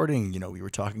started recording, we were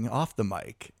talking off the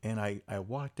mic, and I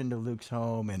walked into Luke's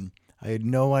home and I had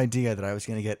no idea that I was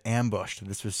going to get ambushed.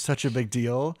 This was such a big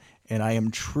deal, and I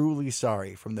am truly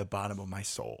sorry from the bottom of my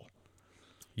soul.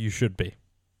 You should be.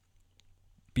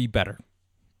 Be better.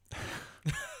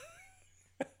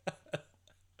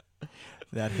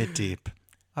 That hit deep.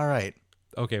 All right.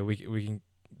 Okay, we can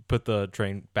put the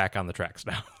train back on the tracks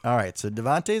now. All right, so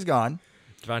Devontae's gone.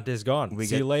 Devontae's gone.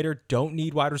 See you later. Don't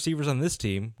need wide receivers on this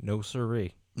team. No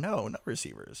siree. No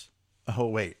receivers. Oh,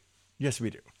 wait. Yes, we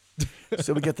do.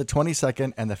 So we get the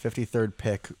 22nd and the 53rd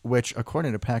pick, which,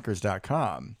 according to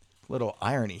Packers.com, little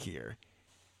irony here,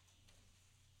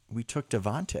 we took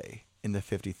Devontae in the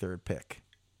 53rd pick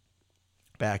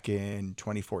back in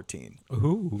 2014.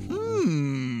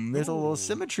 Ooh. There's a little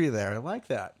symmetry there. I like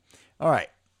that. All right.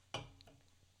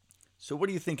 So what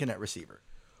are you thinking at receiver?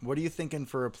 What are you thinking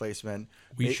for replacement?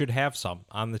 We should have some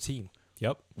on the team.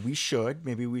 Yep. We should.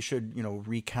 Maybe we should,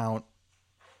 recount.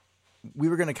 We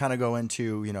were going to kind of go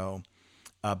into,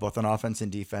 both on offense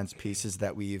and defense pieces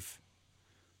that we've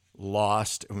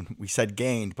lost. We said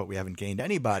gained, but we haven't gained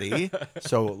anybody.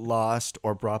 So lost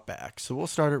or brought back. So we'll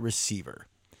start at receiver.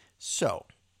 So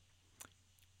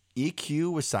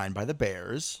EQ was signed by the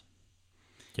Bears.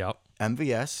 Yep.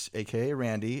 MVS, a.k.a.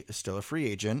 Randy, is still a free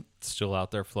agent. Still out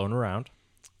there floating around.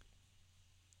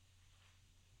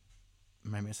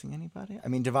 Am I missing anybody? I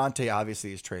mean, Devontae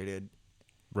obviously is traded.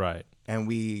 Right. And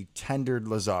we tendered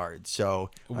Lazard. So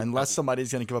unless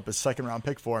somebody's going to give up a second-round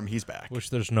pick for him, he's back.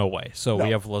 Which there's no way. So No. we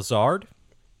have Lazard.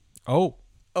 Oh,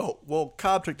 well,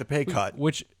 Cobb took the pay cut.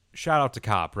 which shout out to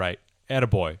Cobb, right?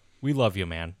 Attaboy. We love you,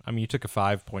 man. I mean, you took a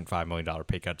 $5.5 million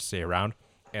pay cut to stay around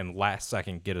and last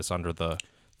second get us under the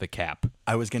cap.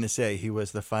 I was going to say he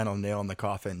was the final nail in the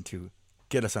coffin to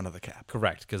get us under the cap.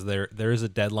 Correct, because there is a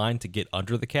deadline to get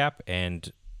under the cap,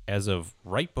 and as of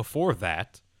right before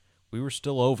that, we were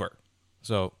still over.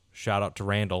 So shout out to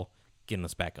Randall getting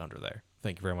us back under there.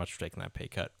 Thank you very much for taking that pay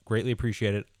cut. Greatly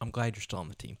appreciate it. I'm glad you're still on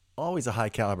the team. Always a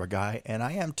high-caliber guy, and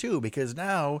I am too, because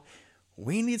now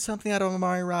we need something out of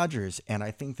Amari Rodgers, and I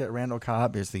think that Randall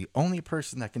Cobb is the only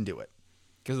person that can do it.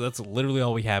 Because that's literally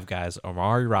all we have, guys.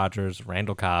 Amari Rodgers,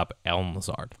 Randall Cobb, Allen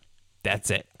Lazard. That's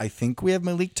it. I think we have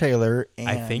Malik Taylor, and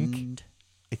I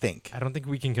think. I don't think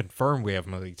we can confirm we have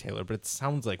Malik Taylor, but it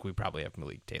sounds like we probably have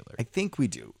Malik Taylor. I think we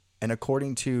do. And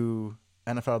according to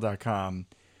NFL.com,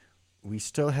 we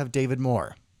still have David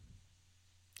Moore.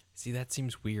 See, that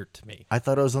seems weird to me. I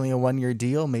thought it was only a one-year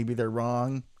deal. Maybe they're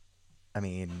wrong. I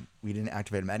mean, we didn't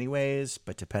activate him anyways,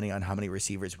 but depending on how many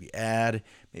receivers we add,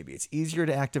 maybe it's easier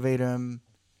to activate him.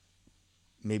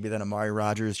 Maybe then Amari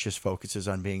Rodgers just focuses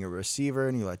on being a receiver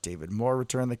and you let David Moore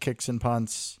return the kicks and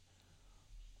punts.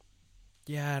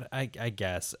 Yeah, I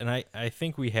guess. And I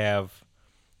think we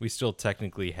still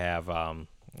technically have,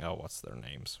 what's their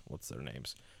names?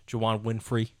 Juwan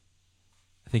Winfrey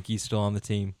I think he's still on the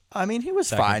team. I mean, he was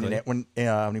fine in Technically.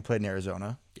 it when he played in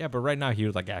Arizona. Yeah, but right now he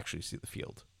would like actually see the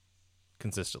field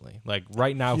consistently. Like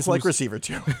right now, He's like receiver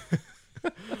too.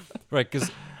 right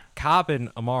because Cobb and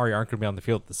Amari aren't going to be on the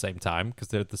field at the same time because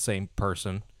they're the same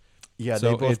person. Yeah,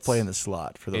 So they both it's- play in the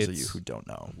slot. For those of you it's- who don't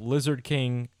know, Lizard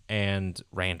King and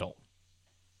Randall.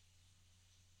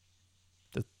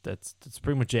 That's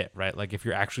pretty much it, right? Like if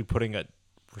you're actually putting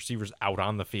receivers out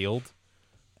on the field,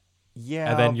 yeah,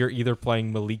 and then you're either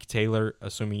playing Malik Taylor,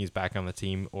 assuming he's back on the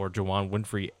team, or Jawan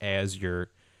Winfrey as your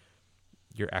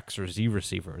X or Z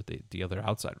receiver, the other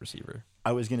outside receiver.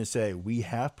 I was gonna say we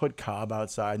have put Cobb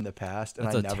outside in the past, and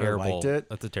That's I never liked it.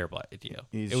 That's a terrible idea.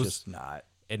 He's It was, just not.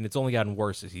 and it's only gotten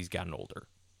worse as he's gotten older.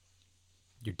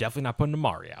 You're definitely not putting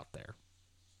Amari out there.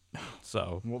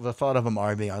 So Well, the thought of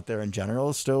Amari being out there in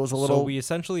general still was a little. So we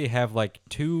essentially have like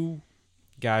two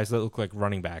guys that look like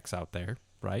running backs out there,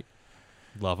 right?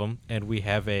 Love them. And we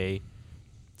have a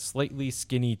slightly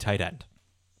skinny tight end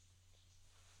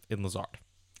in Lazard.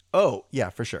 Oh yeah,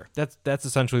 for sure. That's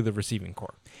essentially the receiving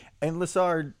core. And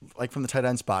Lazard, like from the tight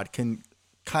end spot, can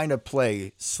kind of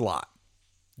play slot.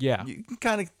 Yeah. You can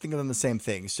kind of think of them the same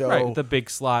thing. So Right. The big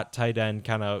slot tight end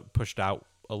kind of pushed out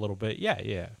a little bit.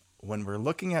 Yeah. when we're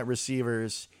looking at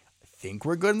receivers, I think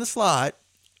we're good in the slot.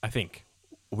 I think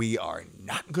We are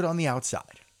not good on the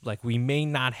outside. like we may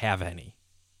not have any.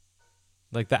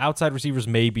 Like the outside receivers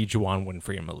may be Juwan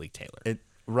Winfrey and Malik Taylor. It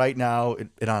right now,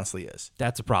 it honestly is.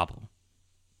 That's a problem.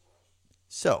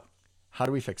 So, how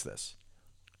do we fix this?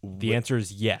 The answer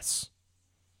is yes.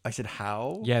 I said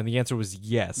how? Yeah, and the answer was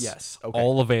yes. Yes, okay.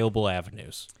 All available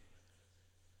avenues.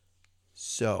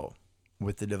 So,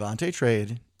 with the Devontae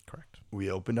trade, Correct. we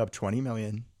opened up $20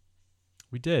 million.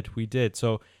 We did.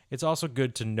 So it's also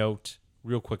good to note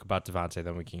real quick about Devontae,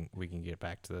 then we can get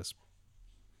back to this.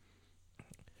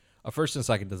 A first and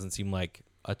second doesn't seem like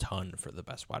a ton for the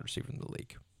best wide receiver in the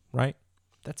league, right?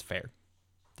 That's fair.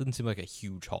 Doesn't seem like a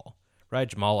huge haul, right?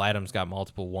 Jamal Adams got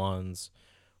multiple ones,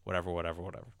 whatever.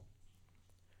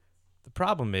 The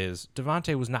problem is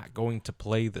Devontae was not going to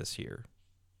play this year,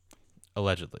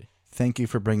 allegedly. Thank you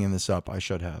for bringing this up. I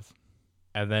should have.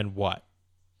 And then what?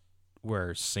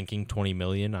 We're sinking $20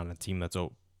 million on a team that's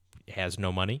has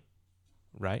no money,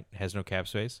 right? Has no cap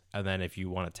space. And then if you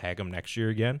want to tag him next year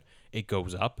again, it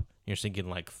goes up. You're sinking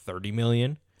like $30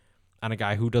 million on a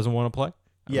guy who doesn't want to play.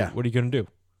 I Yeah. mean, what are you going to do,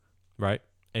 right?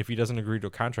 And if he doesn't agree to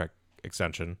a contract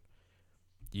extension,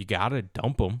 you got to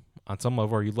dump him on some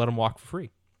level, or you let him walk for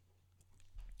free.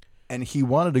 And he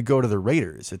wanted to go to the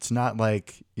Raiders. It's not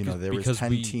like, there was Because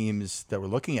 10 teams that were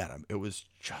looking at him. It was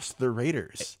just the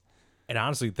Raiders. And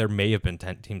honestly, there may have been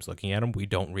 10 teams looking at him. We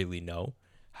don't really know.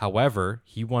 However,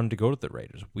 he wanted to go to the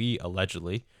Raiders. We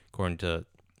allegedly, according to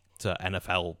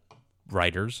NFL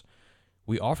writers,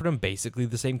 we offered him basically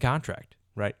the same contract,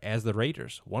 right, as the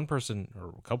Raiders. One person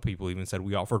or a couple people even said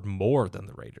we offered more than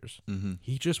the Raiders. Mm-hmm.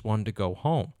 He just wanted to go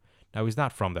home. Now, he's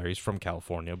not from there. He's from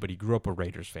California, but he grew up a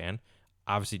Raiders fan.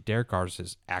 Obviously, Derek Carr's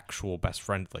his actual best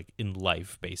friend, like in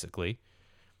life, basically.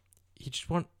 He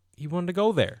wanted to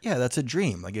go there. Yeah, that's a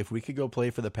dream. Like, if we could go play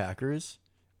for the Packers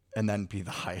and then be the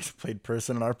highest paid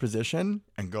person in our position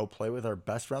and go play with our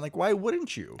best friend, like, why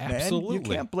wouldn't you, man? Absolutely. You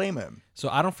can't blame him. So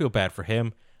I don't feel bad for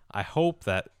him. I hope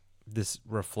that this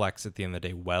reflects at the end of the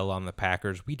day well on the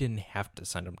Packers. We didn't have to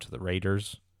send him to the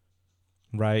Raiders,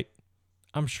 right?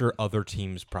 I'm sure other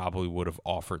teams probably would have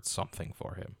offered something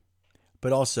for him.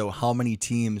 But also, how many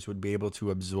teams would be able to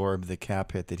absorb the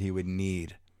cap hit that he would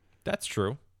need? That's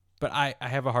true. But I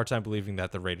have a hard time believing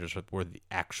that the Raiders were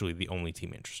actually the only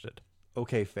team interested.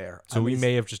 Okay, fair. So we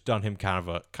may have just done him kind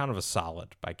of a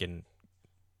solid by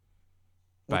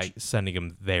sending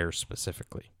him there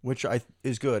specifically. which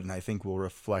is good, and I think will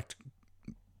reflect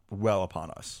well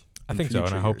upon us. I in think so, and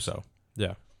future I hope years. so.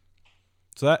 Yeah.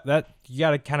 So that you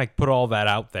got to kind of put all that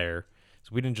out there.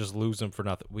 So we didn't just lose him for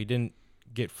nothing. We didn't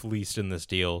get fleeced in this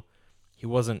deal. He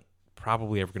wasn't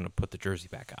probably ever going to put the jersey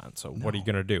back on. So what are you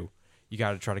going to do? You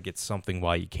got to try to get something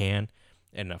while you can.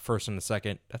 And a first and a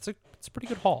second, it's a pretty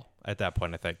good haul at that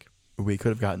point, I think. We could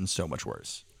have gotten so much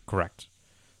worse Correct.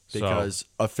 because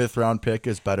a 5th round pick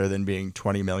is better than being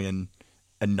 $20 million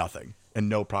and nothing and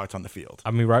no product on the field.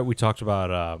 I mean, right? We talked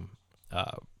about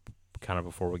kind of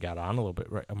before we got on a little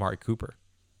bit, right? Amari Cooper,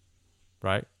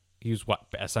 right? He was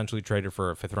essentially traded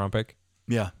for a 5th round pick.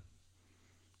 Yeah.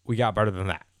 We got better than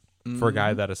that for a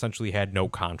guy that essentially had no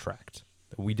contract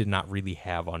that we did not really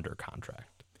have under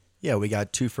contract. Yeah, we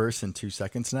got 2 firsts and 2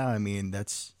 seconds now. I mean,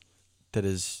 that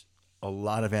is a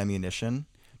lot of ammunition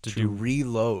to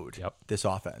reload this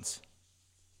offense.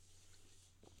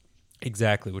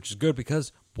 Exactly, which is good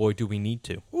because boy, do we need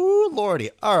to. Ooh, Ooh, Lordy.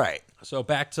 All right. So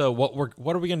back to what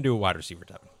are we gonna do with wide receiver,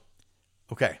 Devin?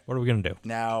 Okay. What are we gonna do?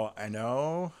 Now, I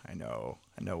know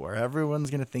where everyone's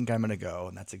going to think I'm going to go,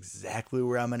 and that's exactly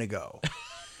where I'm going to go.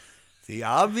 The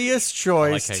obvious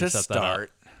choice how you to set that up.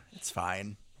 start. It's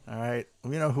fine. All right.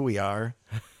 We know who we are.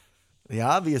 The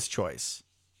obvious choice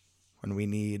when we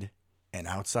need an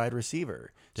outside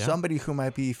receiver, Yeah. somebody who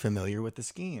might be familiar with the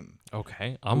scheme,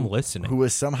 Okay, I'm listening. who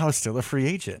is somehow still a free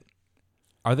agent.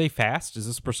 Are they fast? Is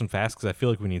this person fast? Because I feel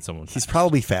like we need someone fast. He's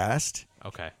probably fast.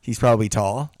 Okay. He's probably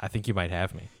tall. I think you might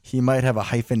have me. He might have a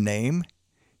hyphen name.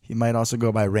 He might also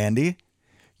go by Randy.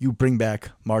 You bring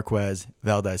back Marquez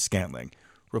Valdez-Scantling.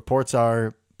 Reports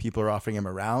are people are offering him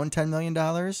around $10 million,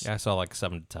 Yeah, I saw like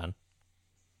 7 to 10.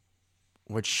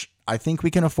 which I think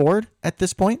we can afford at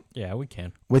this point. Yeah, we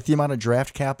can. With the amount of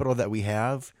draft capital that we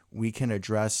have, we can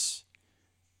address,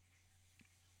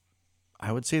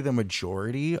 I would say, the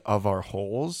majority of our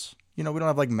holes. You know, we don't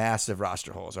have like massive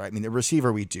roster holes, right? I mean, the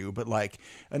receiver we do, but like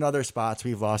in other spots,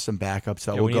 we've lost some backups.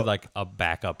 So Yeah, we'll we go need like a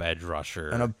backup edge rusher.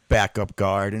 and a backup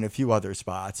guard and a few other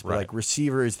spots. But Right. like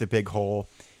receiver is the big hole.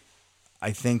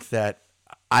 I think that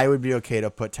I would be okay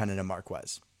to put 10 into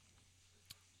Marquez.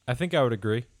 I think I would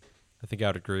agree.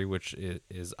 Which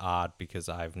is odd because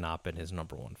I've not been his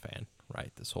number one fan,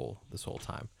 right? This whole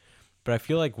time. But I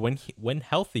feel like when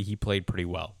healthy, he played pretty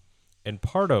well. And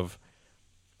part of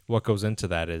what goes into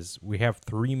that is we have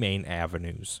 3 main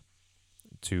avenues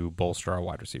to bolster our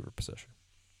wide receiver position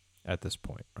at this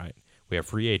point, right? We have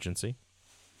free agency.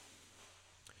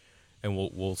 And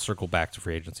we'll circle back to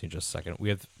free agency in just a second. We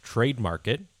have trade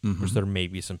market, which there may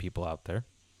be some people out there,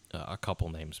 a couple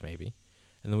names maybe.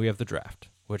 And then we have the draft,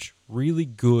 which really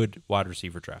good wide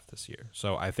receiver draft this year.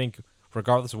 So I think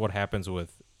regardless of what happens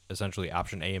with essentially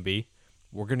option A and B,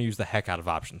 we're going to use the heck out of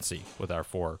option C with our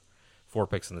four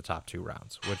picks in the top 2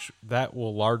 rounds, which that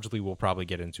we'll probably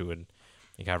get into in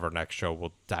kind of our next show.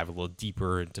 We'll dive a little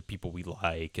deeper into people we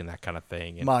like and that kind of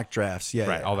thing. And, Mock drafts, yeah.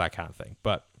 right, yeah. all that kind of thing.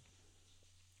 But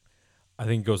I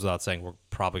think it goes without saying we're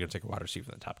probably going to take a wide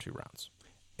receiver in the top 2 rounds.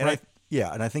 And Right.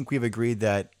 I think we've agreed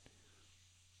that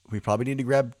we probably need to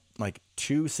grab like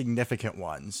 2 significant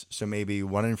ones. So maybe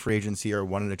one in free agency or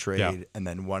one in a trade, Yeah. and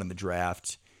then one in the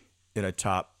draft in a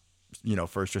top,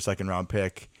 first or second round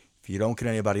pick. If you don't get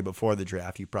anybody before the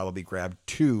draft, you probably grab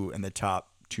 2 in the top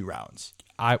 2 rounds.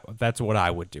 That's what I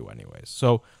would do anyways.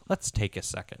 So let's take a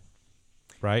second,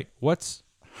 right? What's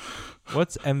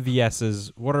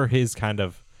MVS's? What are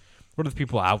the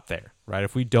people out there, right?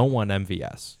 If we don't want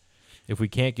MVS, if we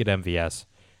can't get MVS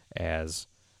as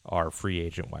our free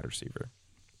agent wide receiver,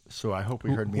 So I hope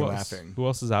we heard me who else? laughing. Who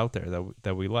else is out there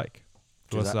that we like?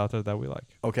 Who else is out there that we like?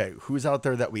 Okay, who's out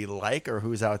there that we like, or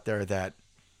who's out there that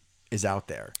is out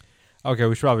there? Okay,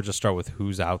 we should probably just start with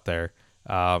who's out there.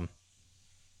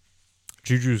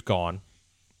 Juju's gone,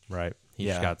 right? He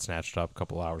just Yeah. got snatched up a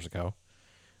couple hours ago.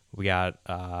 We got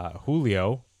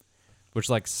Julio, which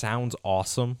sounds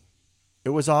awesome. It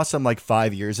was awesome like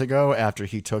 5 years ago after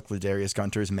he took Ladarius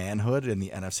Gunter's manhood in the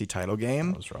NFC title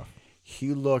game. That was rough.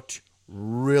 He looked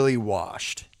really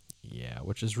washed. Yeah,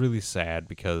 which is really sad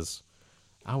because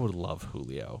I would love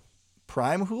Julio.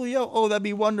 Prime Julio? Oh, that'd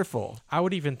be wonderful. I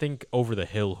would even think over the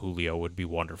hill Julio would be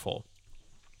wonderful.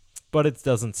 But it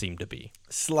doesn't seem to be.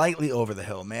 Slightly over the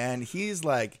hill, man. He's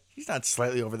not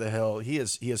slightly over the hill. He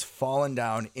has fallen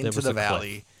down It into was the a cliff.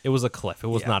 valley. It was a cliff. It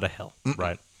was Yeah. not a hill,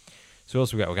 right? So what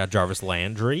else we got? We got Jarvis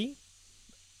Landry.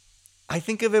 I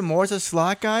think of him more as a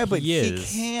slot guy, but He he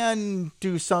is. can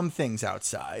do some things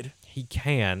outside. He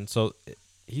can. So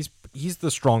he's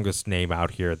the strongest name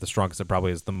out here. The strongest that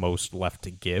probably has the most left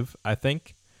to give, I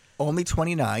think. Only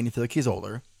 29. You feel like he's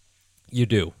older. You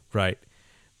do, right?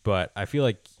 But I feel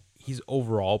like he's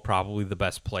overall probably the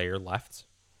best player left,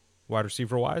 wide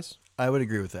receiver wise. I would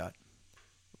agree with that.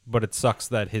 But it sucks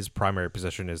that his primary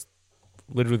position is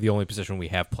literally the only position we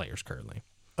have players currently.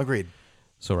 Agreed.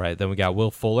 So, right, then we got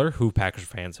Will Fuller, who Packers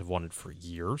fans have wanted for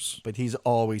years. But he's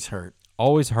always hurt.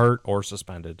 Always hurt or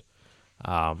suspended.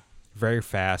 Very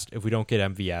fast. If we don't get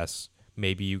MVS,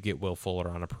 maybe you get Will Fuller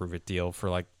on a prove-it deal for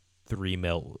 $3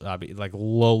 million.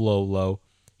 Low.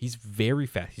 He's very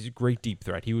fast. He's a great deep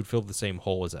threat. He would fill the same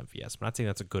hole as MVS. I'm not saying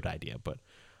that's a good idea, but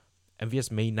MVS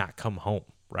may not come home,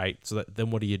 right? So then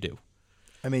what do you do?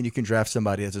 I mean, you can draft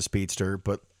somebody as a speedster,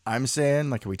 but I'm saying,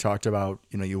 like we talked about,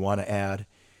 you want to add,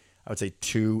 I would say,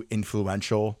 2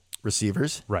 influential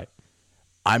receivers. Right.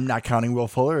 I'm not counting Will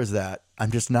Fuller as that. I'm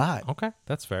just not. Okay,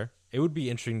 that's fair. It would be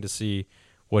interesting to see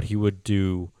what he would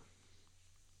do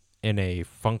in a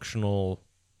functional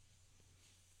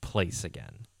place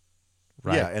again,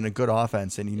 right? Yeah, and a good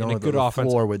offense, and And a good the offense.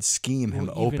 floor would scheme him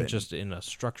Well, open. even just in a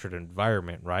structured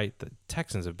environment, right? The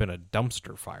Texans have been a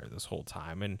dumpster fire this whole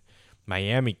time, and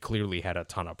Miami clearly had a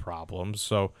ton of problems.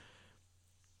 So,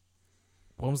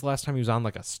 when was the last time he was on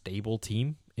like a stable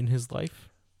team in his life?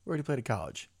 Where did he play at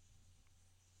college?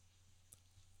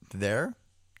 There?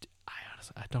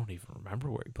 I don't even remember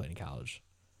where he played in college.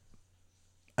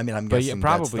 I mean, I'm But yeah, guessing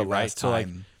probably that's the right. last So, like,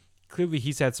 time. clearly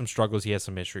he's had some struggles. He has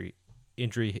some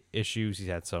injury issues. He's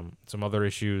had some other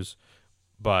issues,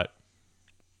 but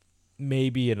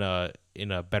maybe in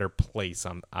a better place.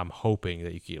 I'm hoping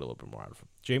that you can get a little bit more out of him.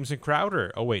 Jameson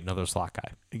Crowder. Oh wait, another slot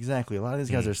guy. Exactly. A lot of these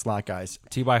guys are slot guys.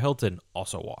 T.Y. Hilton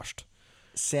also washed.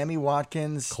 Sammy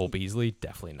Watkins. Cole Beasley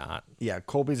definitely not. Yeah,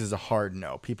 Colby's is a hard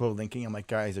no. People are thinking, I'm like,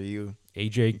 guys, are you?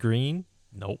 AJ Green.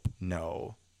 Nope.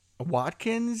 No.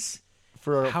 Watkins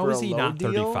for How for is a he low not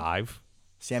deal? 35?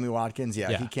 Sammy Watkins, yeah,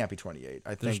 Yeah. he can't be 28.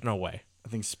 There's no way. I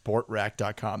think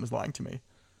SportRack.com is lying to me.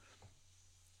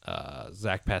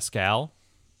 Zach Pascal.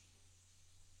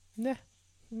 Nah.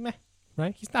 Meh.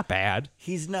 Right? He's not bad.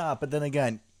 He's not, but then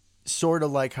again, sort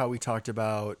of like how we talked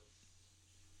about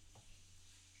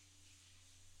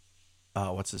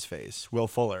what's his face? Will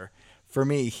Fuller. For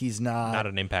me, he's Not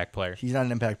an impact player. he's not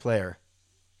an impact player.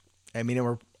 I mean, and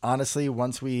we're honestly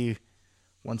once we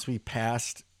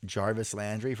passed Jarvis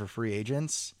Landry for free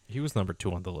agents, He was number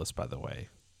 2 on the list, by the way.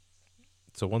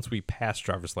 So once we passed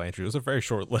Jarvis Landry, it was a very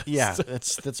short list. yeah,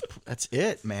 that's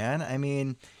it, man. I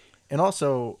mean, and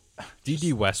also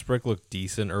D.D. Westbrook looked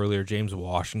decent earlier. James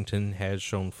Washington has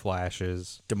shown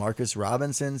flashes. DeMarcus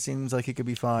Robinson seems like he could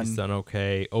be fun. He's done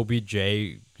okay. OBJ,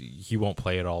 he won't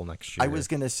play at all next year. I was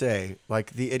going to say,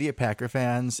 like, the idiot Packer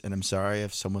fans, and I'm sorry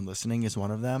if someone listening is one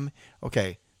of them.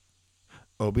 Okay,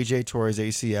 OBJ tore his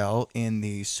ACL in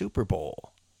the Super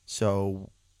Bowl. So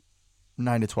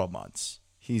 9 to 12 months.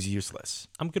 He's useless.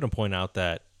 I'm going to point out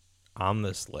that on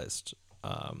this list,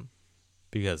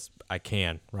 because I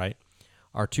can, right?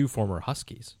 Our 2 former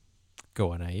Huskies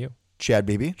go NIU. Chad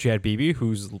Beebe. Chad Beebe,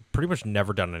 who's pretty much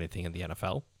never done anything in the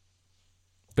NFL.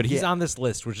 But he's Yeah. on this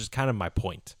list, which is kind of my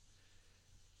point.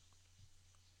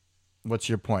 What's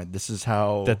your point? This is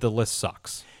how... That the list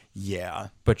sucks. yeah.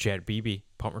 But Chad Beebe,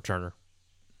 punt returner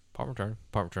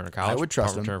college. would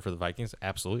trust punt him. returner for the Vikings.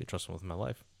 Absolutely trust him with my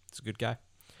life. He's a good guy.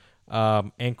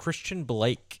 And Christian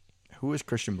Blake. Who is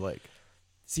Christian Blake?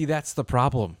 See, that's the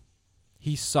problem.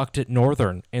 He sucked at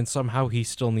Northern, and somehow he's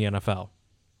still in the NFL.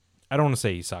 I don't want to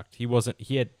say he sucked. He wasn't.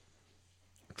 He had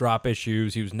drop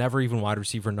issues. He was never even wide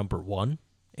receiver number 1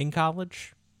 in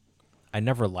college. I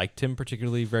never liked him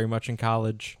particularly very much in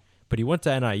college, but he went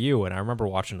to NIU, and I remember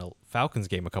watching a Falcons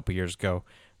game a couple years ago.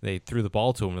 They threw the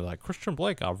ball to him, and they're like, Christian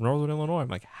Blake out of Northern Illinois. I'm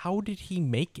like, how did he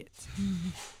make it?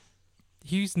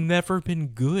 He's never been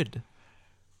good.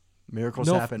 Miracles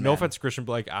No, happen, no man. offense to Christian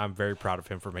Blake. I'm very proud of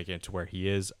him for making it to where he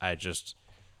is. I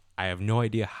have no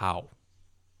idea how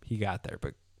he got there,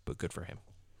 but good for him,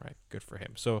 right? Good for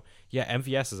him. So, yeah,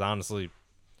 MVS is honestly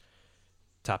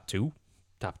top 2,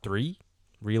 top 3,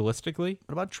 realistically.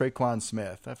 What about Traquan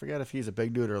Smith? I forget if he's a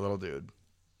big dude or a little dude.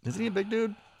 Isn't he a big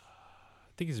dude?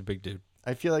 I think he's a big dude.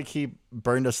 I feel like he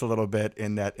burned us a little bit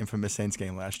in that infamous Saints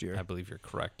game last year. I believe you're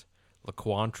correct.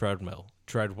 Laquan Treadmill.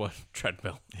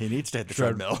 He needs to hit the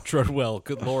treadmill. Treadwell.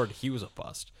 Good Lord, he was a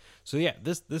bust. So, yeah,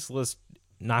 this list,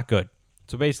 not good.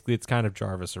 So, basically, it's kind of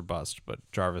Jarvis or bust, but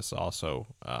Jarvis also,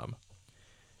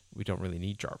 we don't really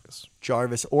need Jarvis.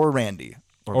 Jarvis or Randy.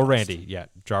 Or bust. Randy, yeah.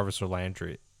 Jarvis or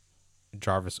Landry.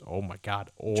 Jarvis, oh my God.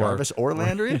 Or Jarvis or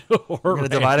Landry? or We're going to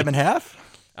divide Randy. him in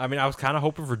half? I mean, I was kind of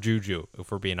hoping for Juju,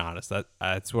 if we're being honest.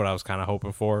 That's what I was kind of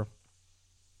hoping for.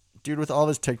 Dude, with all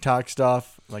this TikTok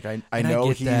stuff, like I And know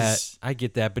get he's... that. I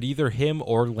get that, but either him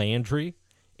or Landry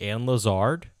and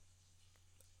Lazard.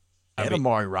 And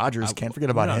Amari Rogers. Can't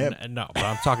forget about him. No, but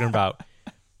I'm talking about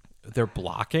their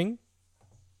blocking.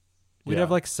 We'd Yeah. have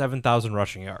like 7,000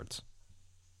 rushing yards,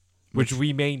 which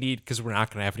we may need because we're not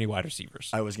going to have any wide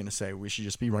receivers. I was going to say we should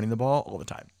just be running the ball all the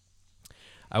time.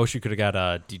 I wish we could have got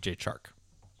DJ Chark.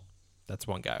 That's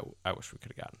one guy I wish we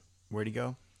could have gotten. Where'd he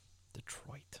go?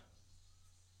 Detroit.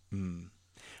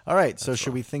 All right, so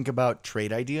should we think about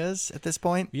trade ideas at this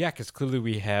point? Yeah, because clearly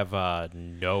we have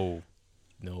no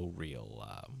real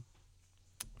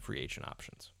free agent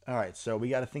options. All right, so we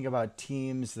got to think about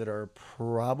teams that are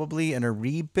probably in a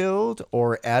rebuild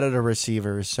or added a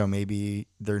receiver, so maybe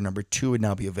their number 2 would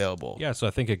now be available. Yeah, so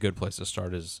I think a good place to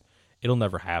start is it'll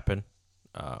never happen,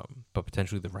 but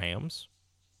potentially the Rams.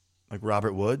 Like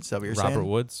Robert Woods, is that what you're saying? Robert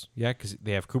Woods, yeah, because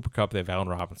they have Cooper Kupp, they have Allen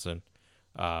Robinson.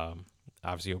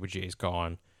 Obviously, OBJ is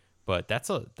gone, but that's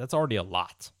already a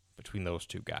lot between those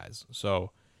 2 guys.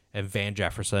 So, and Van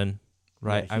Jefferson,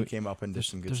 right? Yeah, he came up and did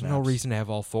some good There's snaps. no reason to have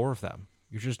all four of them.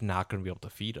 You're just not going to be able to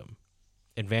feed them.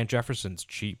 And Van Jefferson's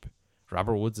cheap.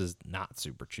 Robert Woods is not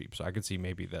super cheap, so I could see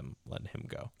maybe them letting him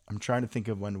go. I'm trying to think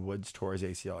of when Woods tore his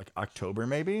ACL, like October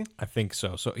maybe? I think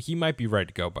so. So he might be ready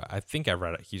to go, but I think I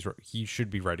read it. He should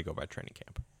be ready to go by training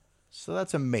camp. So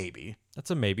that's a maybe.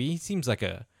 That's a maybe. He seems like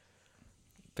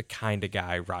the kind of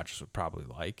guy Rodgers would probably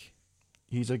like.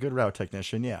 He's a good route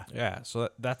technician, yeah. Yeah, so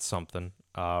that's something.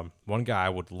 One guy I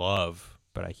would love,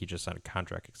 but he just signed a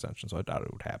contract extension, so I doubt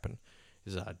it would happen,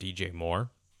 is DJ Moore.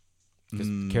 Because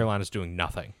Carolina's doing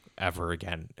nothing ever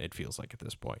again, it feels like at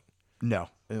this point. No.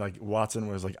 And like Watson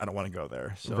was like, I don't want to go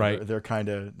there. So Right.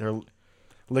 they're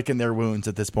licking their wounds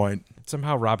at this point.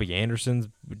 Somehow Robbie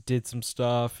Anderson did some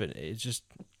stuff, and it's just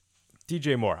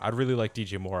DJ Moore. I'd really like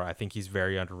DJ Moore. I think he's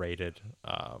very underrated.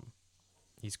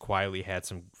 He's quietly had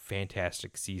some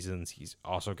fantastic seasons. He's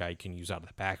also a guy you can use out of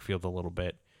the backfield a little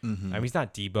bit. I mean, he's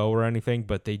not Debo or anything,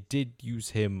 but they did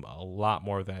use him a lot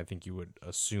more than I think you would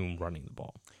assume running the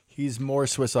ball. He's more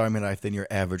Swiss Army knife than your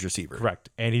average receiver. Correct.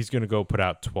 And he's going to go put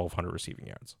out 1,200 receiving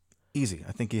yards. Easy.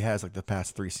 I think he has like the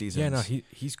past 3 seasons. Yeah, no,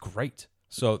 he's great.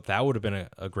 So that would have been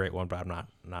a great one, but I'm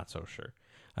not so sure.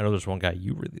 I know there's one guy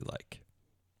you really like.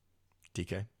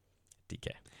 DK. DK.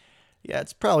 Yeah,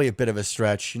 it's probably a bit of a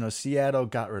stretch. Seattle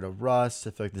got rid of Russ. I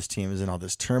feel like this team is in all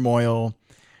this turmoil.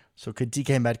 So could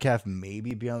DK Metcalf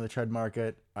maybe be on the trade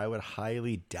market? I would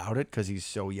highly doubt it because he's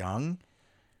so young.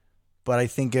 But I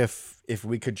think if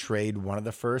we could trade one of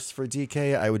the firsts for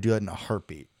DK, I would do it in a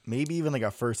heartbeat. Maybe even like a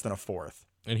first and a fourth.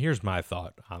 And here's my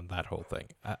thought on that whole thing.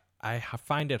 I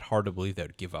find it hard to believe they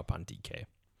would give up on DK.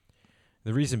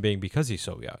 The reason being because he's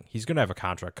so young. He's going to have a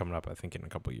contract coming up, I think, in a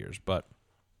couple of years. But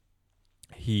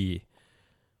he's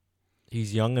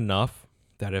young enough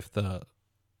that if the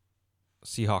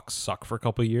Seahawks suck for a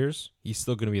couple of years, he's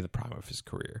still going to be in the prime of his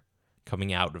career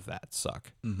coming out of that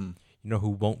suck. Mm-hmm. You know who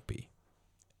won't be?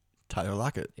 Tyler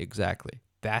Lockett. Exactly.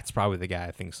 That's probably the guy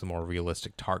I think is the more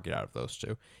realistic target out of those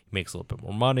two. He makes a little bit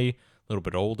more money, a little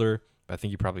bit older, but I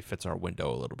think he probably fits our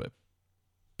window a little bit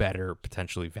better,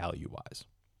 potentially value-wise.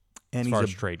 And as far as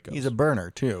trade goes. He's a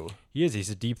burner, too. He is. He's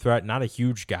a deep threat, not a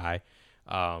huge guy.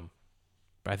 But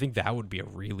I think that would be a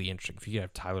really interesting. If you could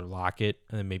have Tyler Lockett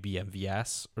and then maybe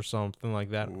MVS or something like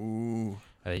that. Ooh.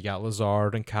 You got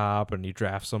Lazard and Cobb, and you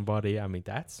draft somebody. I mean,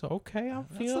 that's okay. I'm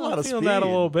feeling that a speed.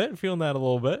 little bit. Feeling that a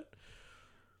little bit.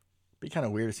 Be kind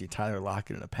of weird to see Tyler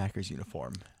Lockett in a Packers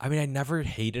uniform. I mean, I never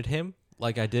hated him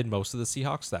like I did most of the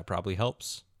Seahawks. That probably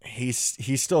helps. He's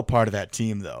still part of that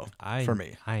team, though, for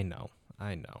me. I know.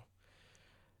 Is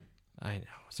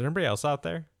there anybody else out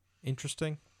there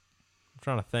interesting? I'm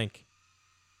trying to think.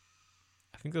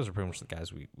 I think those are pretty much the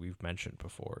guys we've mentioned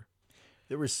before.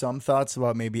 There were some thoughts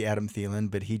about maybe Adam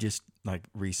Thielen, but he just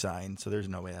re-signed, so there's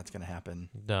no way that's going to happen.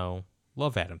 No.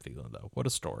 Love Adam Thielen, though. What a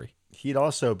story. He'd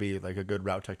also be like a good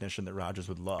route technician that Rodgers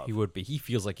would love. He would be. He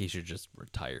feels like he should just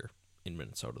retire in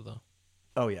Minnesota, though.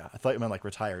 Oh, yeah. I thought you meant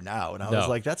retire now, and I was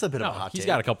like, that's a bit of a hot take. He's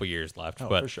got a couple years left,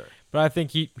 for sure. But I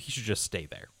think he should just stay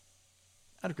there.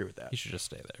 I'd agree with that. He should just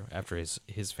stay there after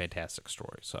his fantastic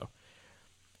story. So,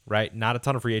 right, not a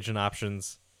ton of free agent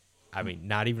options. I mean,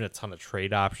 not even a ton of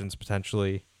trade options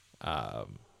potentially. You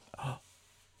got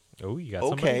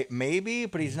somebody? Okay, maybe,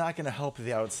 but he's not going to help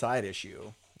the outside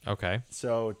issue. Okay.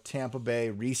 So Tampa Bay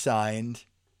re-signed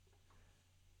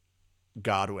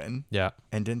Godwin. Yeah.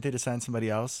 And didn't they just sign somebody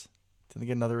else? Didn't they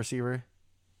get another receiver?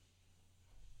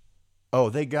 Oh,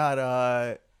 they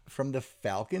got from the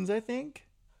Falcons, I think.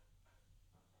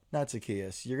 Not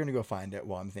Zacchaeus. You're going to go find it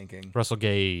while I'm thinking. Russell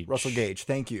Gage.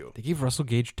 Thank you. They gave Russell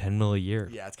Gage $10 million a year.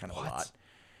 Yeah, it's kind of a What? lot.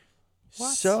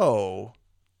 What? So,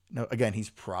 no, again, he's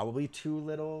probably too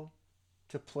little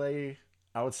to play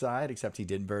outside, except he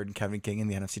did burn Kevin King in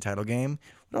the NFC title game.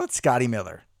 What about Scotty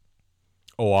Miller?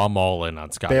 Oh, I'm all in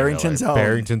on Scott Barrington's Miller. own.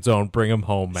 Barrington's own. Bring him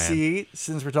home, man. See,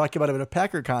 since we're talking about it in a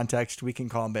Packer context, we can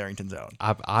call him Barrington's own.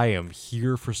 I am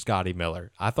here for Scotty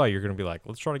Miller. I thought you were going to be like,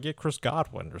 let's try to get Chris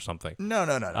Godwin or something. No.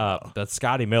 That's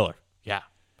Scotty Miller. Yeah.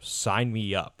 Sign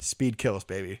me up. Speed kills,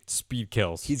 baby. Speed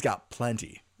kills. He's got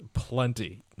plenty.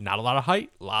 Plenty. Not a lot of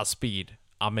height, a lot of speed.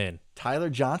 I'm in.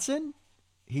 Tyler Johnson?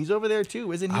 He's over there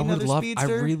too, isn't he? I would another love.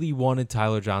 speedster? I really wanted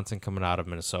Tyler Johnson coming out of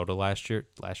Minnesota last year,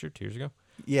 2 years ago.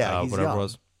 Yeah, he's whatever young. it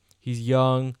was. He's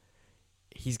young.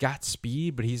 He's got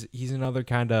speed, but he's another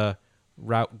kind of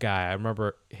route guy. I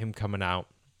remember him coming out.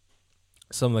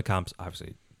 Some of the comps,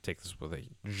 obviously, take this with a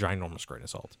ginormous grain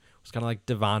of salt. It was kind of like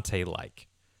Devontae-like,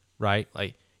 right?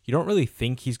 Like, you don't really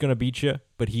think he's going to beat you,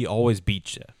 but he always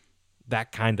beats you.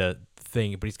 That kind of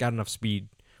thing. But he's got enough speed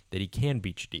that he can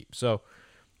beat you deep. So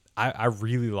I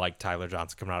really like Tyler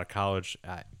Johnson coming out of college.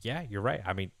 Yeah, you're right.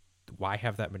 I mean, Why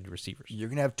have that many receivers? You're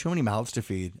going to have too many mouths to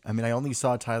feed. I mean, I only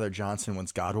saw Tyler Johnson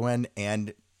once Godwin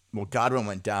Godwin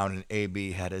went down and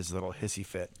AB had his little hissy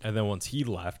fit. And then once he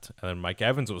left, and then Mike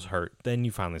Evans was hurt, then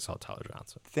you finally saw Tyler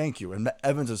Johnson. Thank you. And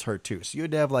Evans is hurt too. So you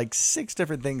had to have like 6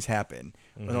 different things happen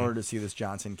in order to see this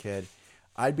Johnson kid.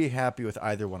 I'd be happy with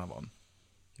either one of them.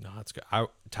 No, that's good.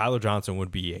 Tyler Johnson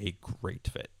would be a great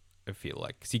fit, I feel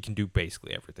like, because he can do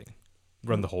basically everything.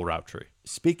 Run the whole route tree.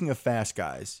 Speaking of fast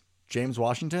guys, James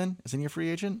Washington, isn't he a free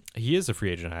agent? He is a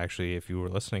free agent, actually. If you were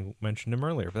listening, mentioned him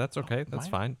earlier, but that's okay. That's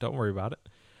fine. Don't worry about it.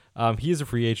 He is a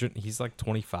free agent. He's like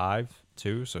 25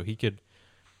 too, so he could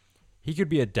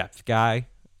be a depth guy.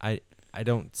 I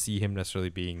don't see him necessarily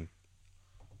being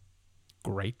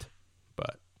great,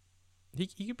 but he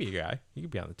could be a guy. He could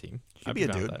be on the team. He could be a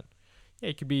dude. That.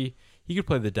 Yeah, he could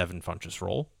play the Devin Funchess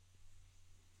role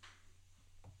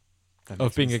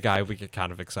of being a guy we get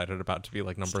kind of excited about to be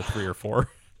like number 3 or 4.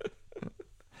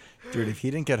 Dude, if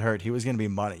he didn't get hurt, he was going to be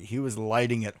money. He was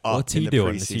lighting it up. What's he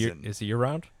doing? Is he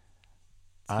around?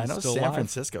 I know San alive?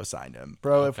 Francisco signed him,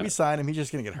 bro. If we sign him, he's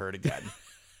just gonna get hurt again.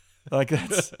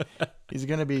 He's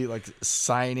gonna be like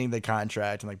signing the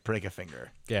contract and like break a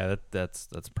finger. Yeah, that's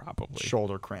probably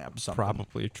shoulder cramp. Something.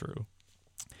 Probably true.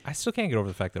 I still can't get over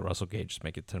the fact that Russell Gage is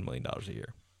making $10 million a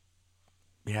year.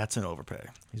 Yeah, it's an overpay.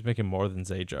 He's making more than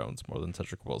Zay Jones, more than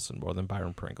Cedric Wilson, more than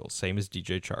Byron Pringle, same as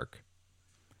DJ Chark.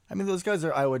 I mean, those guys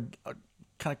I would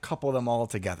kind of couple them all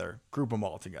together, group them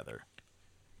all together.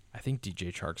 I think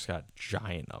DJ Chark's got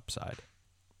giant upside.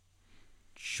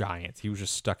 Giant. He was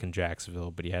just stuck in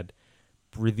Jacksonville, but he had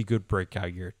really good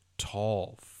breakout year.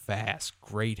 Tall, fast,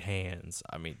 great hands.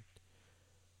 I mean,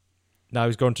 now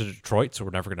he's going to Detroit, so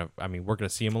we're never going to, we're going to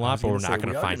see him a lot, but we're not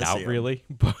going to find out really.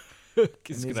 But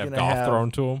he's going to have golf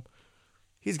thrown to him.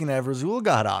 He's going to have Razul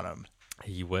God on him.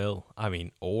 He will.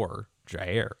 Or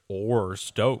Jair, or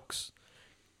Stokes.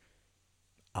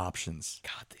 Options.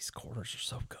 God, these corners are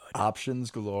so good.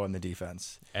 Options galore in the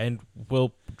defense. And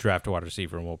we'll draft a wide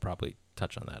receiver, and we'll probably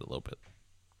touch on that a little bit.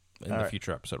 In the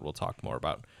future episode, we'll talk more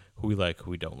about who we like,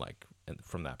 who we don't like, and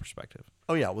from that perspective.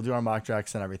 Oh, yeah. We'll do our mock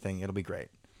drafts and everything. It'll be great.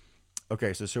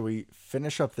 Okay, so we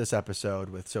finish up this episode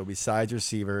with, besides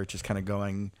receiver, just kind of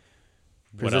going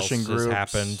position groups. What else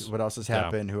has happened? What else has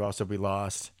happened? Who else have we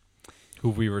lost? Who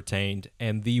we retained.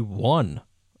 And the one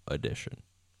addition.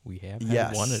 We have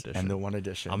had one edition. And the one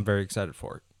edition. I'm very excited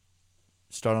for it.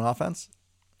 Start on offense?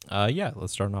 Yeah,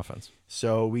 let's start on offense.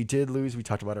 So we did lose. We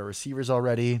talked about our receivers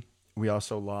already. We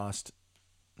also lost.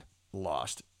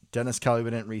 Dennis Kelly,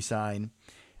 we didn't re-sign.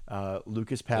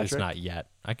 Lucas Patrick. At least not yet.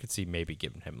 I could see maybe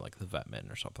giving him like the vet min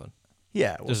or something.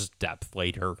 Yeah. This is depth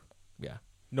later. Yeah.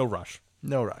 No rush.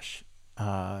 No rush.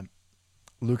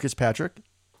 Lucas Patrick.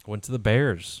 Went to the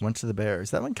Bears.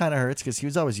 That one kind of hurts because he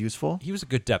was always useful. He was a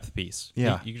good depth piece.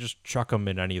 Yeah. You could just chuck him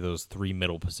in any of those 3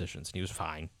 middle positions, and he was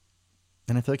fine.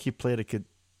 And I feel like he played a good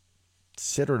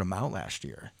considered him out last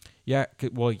year. Yeah.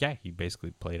 Well, yeah, he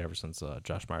basically played ever since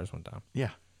Josh Myers went down.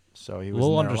 Yeah. So he was a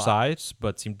little undersized,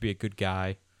 but seemed to be a good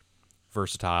guy.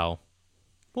 Versatile.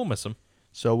 We'll miss him.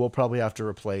 So we'll probably have to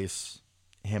replace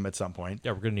him at some point.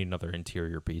 Yeah, we're going to need another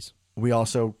interior piece. We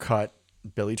also cut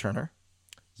Billy Turner.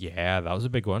 Yeah, that was a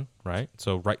big one, right?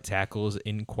 So right tackle is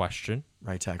in question.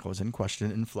 Right tackle is in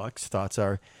question, in flux. Thoughts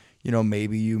are,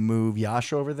 maybe you move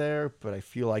Yash over there, but I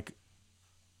feel like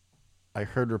I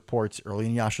heard reports early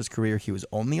in Yash's career he was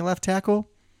only a left tackle.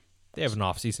 They have an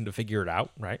offseason to figure it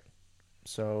out, right?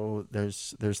 So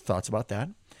there's thoughts about that.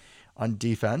 On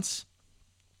defense,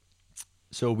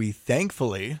 so we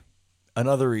thankfully,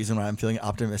 another reason why I'm feeling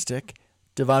optimistic,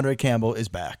 Devondre Campbell is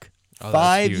back.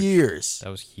 5 years. That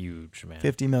was huge, man.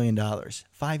 $50 million.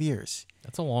 5 years.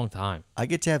 That's a long time. I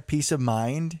get to have peace of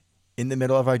mind in the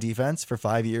middle of our defense for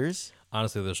 5 years.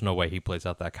 Honestly, there's no way he plays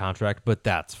out that contract, but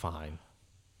that's fine.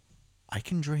 I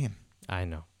can dream. I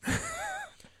know.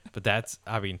 But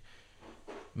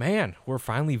man, we're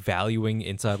finally valuing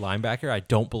inside linebacker. I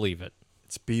don't believe it.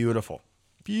 It's beautiful.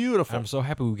 Beautiful. I'm so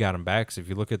happy we got him back. So if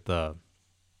you look at the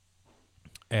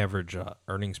average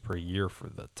earnings per year for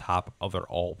the top other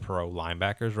all-pro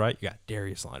linebackers, right? You got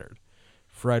Darius Leonard,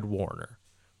 Fred Warner.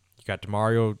 You got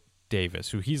Demario Davis,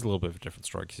 who he's a little bit of a different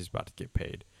story because he's about to get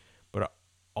paid. But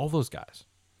all those guys,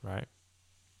 right,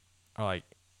 are like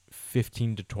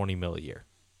 15 to 20 mil a year.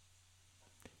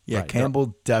 Yeah, right.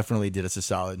 Campbell definitely did us a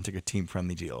solid and took a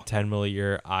team-friendly deal. 10 mil a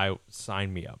year.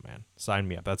 Sign me up, man. Sign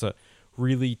me up. That's a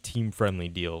really team-friendly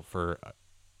deal for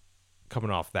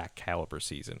coming off that caliber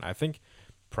season. I think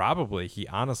probably he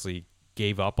honestly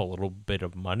gave up a little bit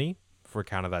of money for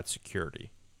kind of that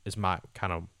security is my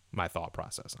thought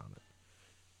process on it.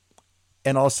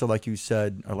 And also, like you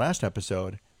said, our last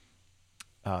episode,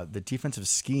 the defensive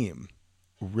scheme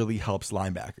really helps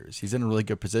linebackers. He's in a really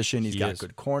good position. He's got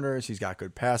good corners. He's got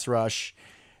good pass rush.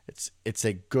 It's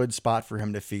a good spot for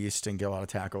him to feast and get a lot of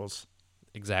tackles.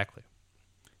 Exactly.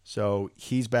 So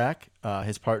he's back.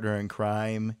 His partner in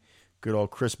crime, good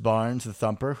old Chris Barnes, the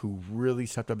thumper, who really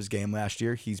stepped up his game last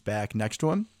year. He's back next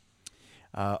to him.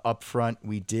 Up front,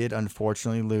 we did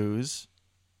unfortunately lose,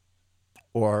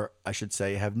 or I should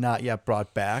say have not yet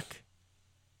brought back,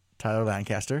 Tyler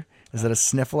Lancaster. Is that a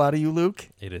sniffle out of you, Luke?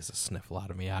 It is a sniffle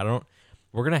out of me.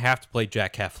 We're going to have to play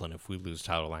Jack Heflin if we lose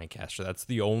Tyler Lancaster. That's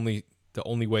the only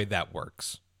way that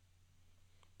works.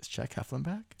 Is Jack Heflin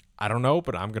back? I don't know,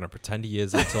 but I'm going to pretend he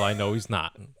is until I know he's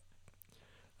not.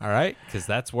 All right? Because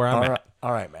that's where I'm at.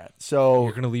 All right, Matt. So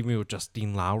you're going to leave me with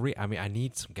Justine Lowry? I mean, I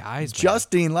need some guys.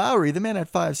 Justine Lowry, the man had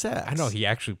 5 sacks. I know. He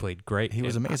actually played great. He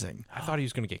was amazing. I thought he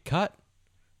was going to get cut.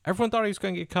 Everyone thought he was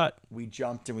going to get cut. We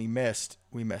jumped and we missed.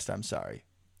 I'm sorry.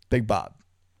 Big Bob.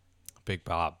 Big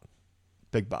Bob.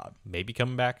 Maybe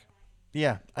coming back.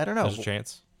 Yeah, I don't know. There's a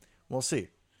chance. We'll see.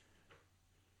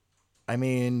 I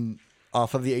mean,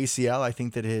 off of the ACL, I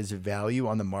think that his value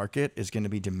on the market is going to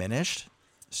be diminished.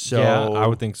 So yeah, I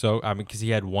would think so. I mean, because he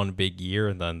had one big year,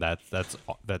 and then that's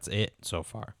it so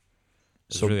far.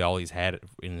 That's really all he's had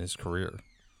in his career.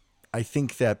 I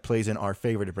think that plays in our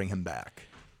favor to bring him back.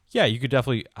 Yeah, you could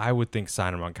definitely, I would think,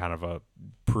 sign him on kind of a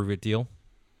prove-it deal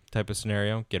type of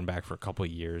scenario. Get him back for a couple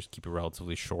of years, keep it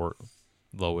relatively short,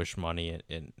 lowish money,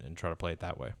 and try to play it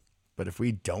that way. But if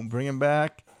we don't bring him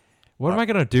back... What am I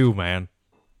going to do, man?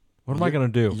 What am I going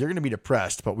to do? You're going to be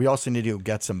depressed, but we also need to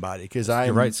get somebody.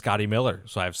 You're right, Scotty Miller,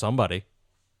 so I have somebody.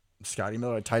 Scotty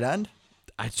Miller at tight end?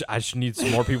 I just need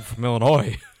some more people from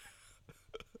Illinois.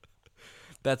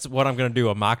 That's what I'm going to do,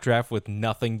 a mock draft with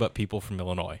nothing but people from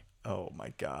Illinois. Oh,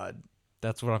 my God.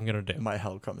 That's what I'm going to do. My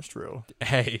hell comes true.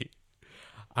 Hey,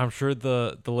 I'm sure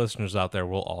the listeners out there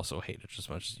will also hate it just as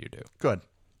much as you do. Good.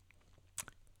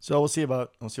 So we'll see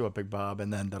about Big Bob,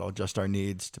 and then that'll adjust our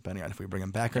needs depending on if we bring him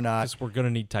back or not. Because we're going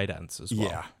to need tight ends as well.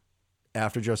 Yeah.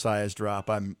 After Josiah's drop,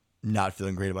 I'm not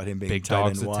feeling great about him being big tight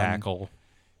dogs end to one. tackle.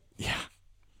 Yeah.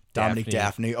 Dominic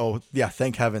Daphne. Oh, yeah.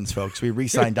 Thank heavens, folks. We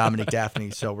re-signed Dominic Daphne,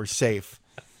 so we're safe.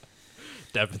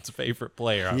 Devin's favorite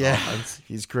player on offense.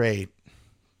 He's great.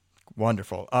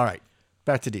 Wonderful. All right.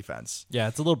 Back to defense. Yeah,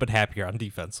 it's a little bit happier on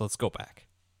defense. Let's go back.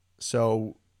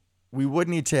 So we would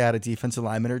need to add a defensive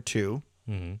lineman or two.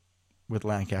 Mm-hmm. With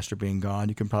Lancaster being gone,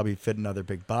 you can probably fit another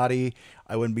big body.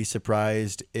 I wouldn't be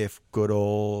surprised if good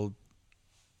old...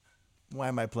 Why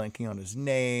am I blanking on his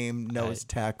name? Nose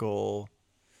tackle.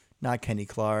 Not Kenny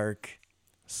Clark.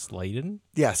 Slayton?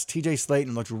 Yes, TJ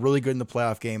Slayton looked really good in the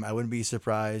playoff game. I wouldn't be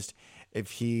surprised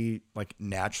if he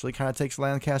naturally kind of takes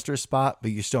Lancaster's spot,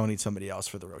 but you still need somebody else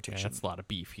for the rotation. Yeah, that's a lot of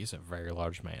beef. He's a very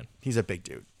large man. He's a big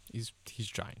dude. He's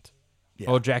giant. Yeah.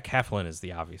 Oh, Jack Heflin is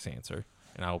the obvious answer,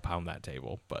 and I will pound that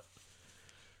table, but...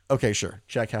 Okay, sure.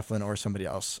 Jack Heflin or somebody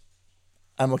else.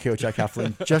 I'm okay with Jack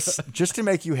Heflin just to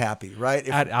make you happy, right?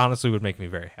 That honestly would make me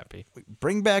very happy.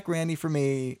 Bring back Randy for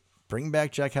me. Bring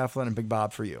back Jack Heflin and Big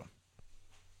Bob for you.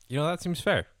 You know, that seems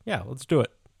fair. Yeah, let's do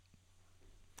it.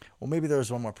 Well, maybe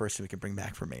there's one more person we can bring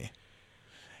back for me.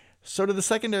 So to the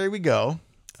secondary we go.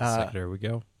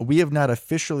 We have not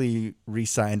officially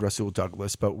re-signed Rasul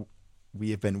Douglas, but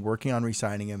we have been working on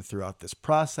re-signing him throughout this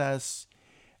process.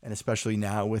 And especially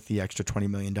now with the extra $20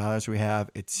 million we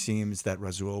have, it seems that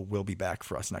Rasul will be back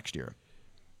for us next year.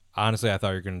 Honestly, I thought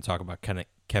you were going to talk about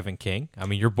Kevin King. I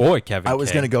mean, your boy Kevin King. I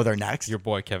was going to go there next. Your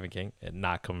boy Kevin King, and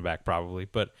not coming back probably.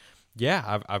 But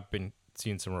yeah, I've been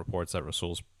seeing some reports that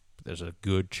there's a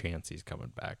good chance he's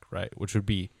coming back, right? Which would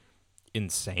be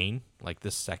insane. Like,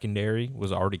 this secondary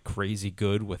was already crazy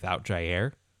good without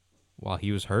Jair while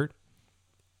he was hurt.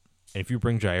 And if you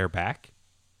bring Jair back,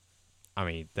 I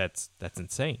mean, that's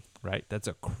insane, right? That's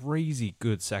a crazy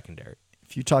good secondary.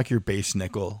 If you talk your base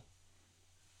nickel,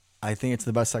 I think it's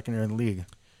the best secondary in the league.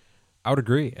 I would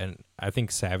agree, and I think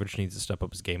Savage needs to step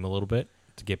up his game a little bit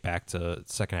to get back to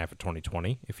second half of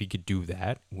 2020. If he could do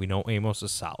that, we know Amos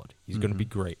is solid. He's going to be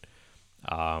great.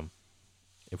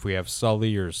 If we have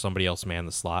Sully or somebody else man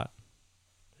the slot,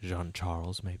 Jean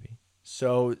Charles maybe.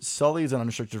 So Sully is an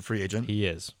unrestricted free agent. He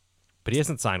is, but he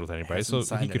hasn't signed with anybody, so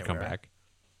he could come back.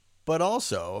 But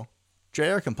also,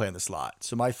 Jair can play in the slot.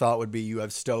 So my thought would be you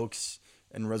have Stokes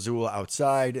and Rasul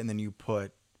outside, and then you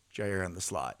put Jair in the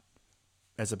slot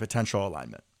as a potential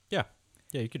alignment. Yeah,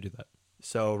 you could do that.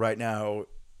 So right now,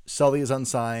 Sully is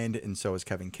unsigned, and so is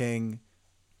Kevin King.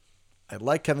 I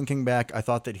like Kevin King back. I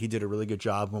thought that he did a really good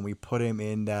job when we put him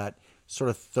in that sort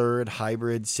of third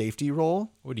hybrid safety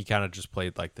role. Would he kind of just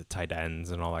played like the tight ends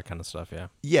and all that kind of stuff? Yeah.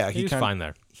 Yeah, He was fine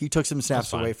there, He took some snaps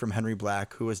fine. away from Henry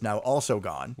Black, who is now also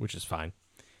gone. which is fine.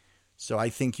 So I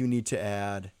think you need to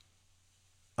add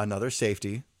another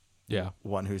safety, Yeah.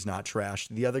 one who's not trash.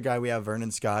 The other guy we have,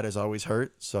 Vernon Scott, is always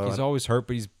hurt. So He's always hurt,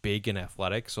 but he's big and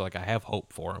athletic. So, like, I have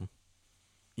hope for him.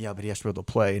 yeah, but he has to be able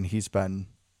to play, and he's been,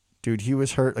 dude, he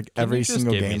was hurt like Can every you just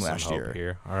single give me game some last hope year.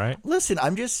 Here, all right. Listen,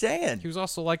 I'm just saying. He was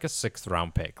also like a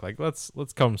 6th-round pick. Like, let's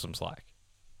cut him some slack.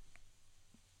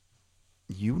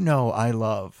 You know I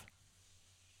love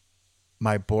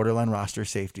my borderline roster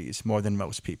safeties more than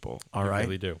most people. All right, You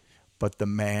really do. but the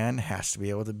man has to be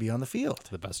able to be on the field.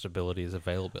 The best ability is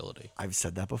availability. I've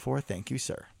said that before. Thank you,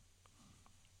 sir.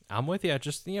 I'm with you.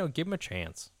 Just, give him a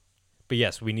chance. But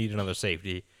yes, we need another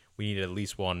safety. We need at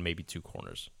least one, maybe 2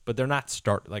 corners. But they're not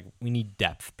we need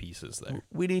depth pieces there.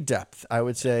 We need depth. I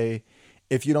would say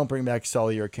if you don't bring back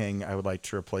Sully or King, I would like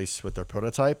to replace with their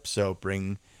prototype. So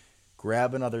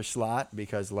grab another slot,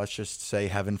 because let's just say,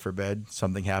 heaven forbid,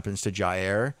 something happens to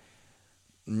Jair.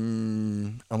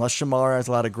 Unless Shamar has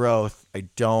a lot of growth, I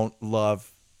don't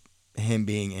love him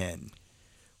being in.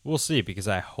 We'll see, because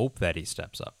I hope that he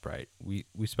steps up, right? We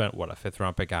spent, a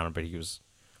 5th-round pick on him, but he was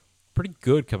pretty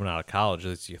good coming out of college, at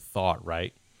least you thought,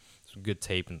 right? Some good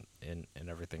tape and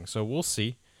everything. So we'll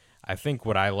see. I think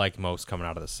what I like most coming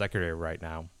out of the secondary right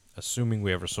now, assuming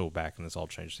we have Rasul back and this all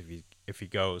changes if he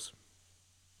goes,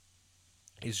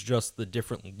 is just the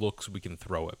different looks we can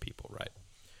throw at people, right?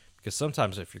 Because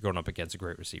sometimes if you're going up against a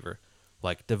great receiver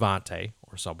like Devontae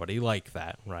or somebody like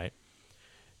that, right,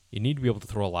 you need to be able to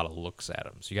throw a lot of looks at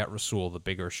him. So you got Rasul, the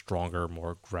bigger, stronger,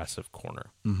 more aggressive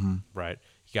corner, right?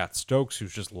 You got Stokes,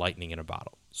 who's just lightning in a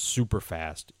bottle, super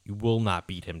fast. You will not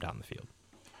beat him down the field.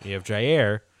 And you have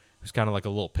Jair, who's kind of like a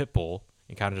little pit bull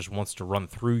and kind of just wants to run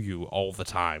through you all the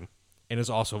time and is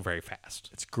also very fast.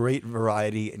 It's great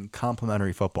variety and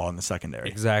complementary football in the secondary.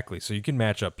 Exactly. So you can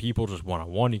match up people just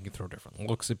one-on-one. You can throw different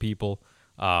looks at people.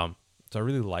 So I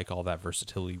really like all that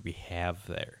versatility we have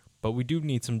there. But we do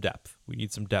need some depth. We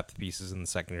need some depth pieces in the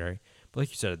secondary. But like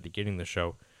you said at the beginning of the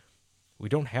show, we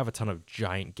don't have a ton of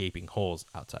giant gaping holes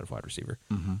outside of wide receiver.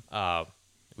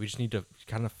 We just need to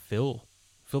kind of fill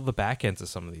the back ends of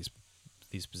some of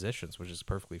these positions, which is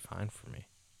perfectly fine for me.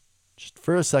 Just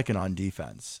for a second on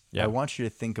defense, Yeah. I want you to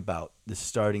think about the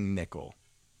starting nickel.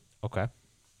 Okay.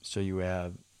 So you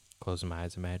have, Closing my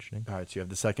eyes, imagining. all right, so you have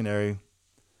the secondary.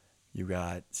 You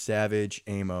got Savage,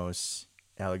 Amos,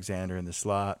 Alexander in the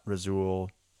slot, Razul,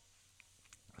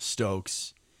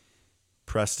 Stokes,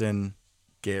 Preston,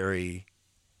 Gary,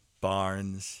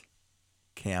 Barnes,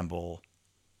 Campbell,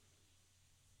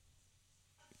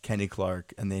 Kenny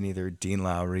Clark, and then either Dean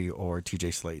Lowry or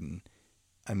TJ Slayton.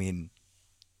 I mean,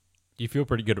 You feel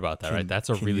pretty good about that, right? That's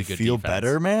a really good feel defense.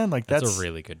 better, man? Like That's a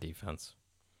really good defense.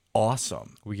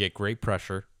 awesome. We get great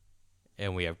pressure,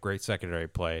 and we have great secondary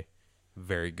play,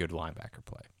 very good linebacker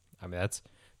play. I mean, that's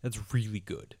really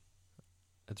good.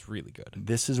 That's really good.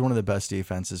 This is one of the best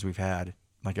defenses we've had,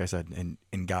 like I said,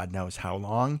 in God knows how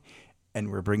long. And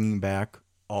we're bringing back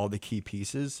all the key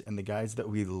pieces. And the guys that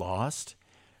we lost,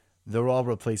 they're all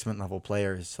replacement level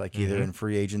players, like either in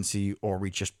free agency or we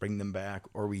just bring them back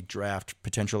or we draft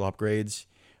potential upgrades.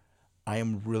 I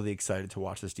am really excited to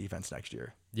watch this defense next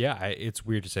year. Yeah, it's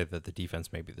weird to say that the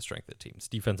defense may be the strength of the team. It's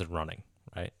defense and running,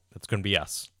 right? That's going to be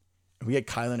us. We get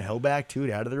Kylan Hill back,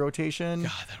 too, out of the rotation.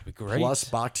 God, that would be great. Plus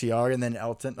Bakhtiar and then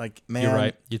Elton. Like, man. You're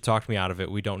right. You talked me out of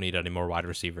it. We don't need any more wide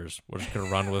receivers. We're just going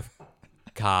to run with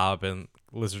Cobb and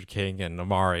Lizard King and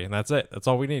Amari, and that's it. That's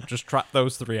all we need. Just trot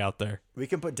those 3 out there. We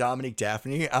can put Dominique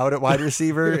Daphne out at wide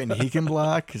receiver and he can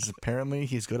block because apparently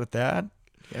he's good at that.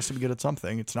 He has to be good at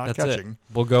something. It's not That's catching. it.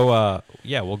 We'll go.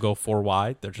 We'll go 4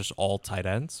 wide. They're just all tight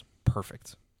ends.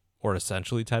 Perfect. Or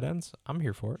essentially tight ends. I'm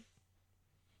here for it.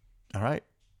 All right.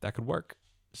 That could work.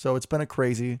 So it's been a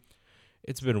crazy.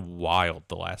 It's been wild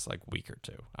the last week or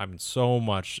two. I mean, so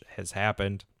much has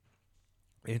happened.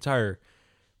 The entire,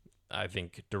 I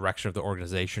think, direction of the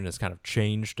organization has kind of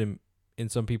changed in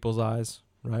some people's eyes,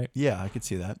 right? Yeah, I could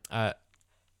see that.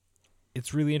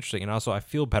 It's really interesting. And also, I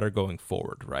feel better going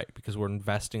forward, right? Because we're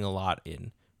investing a lot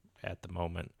in, at the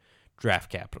moment,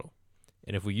 draft capital.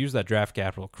 And if we use that draft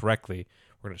capital correctly,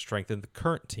 we're going to strengthen the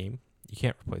current team. You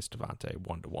can't replace Devontae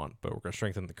 1-to-1, but we're going to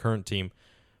strengthen the current team.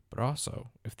 But also,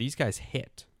 if these guys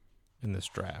hit in this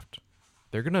draft,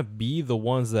 they're going to be the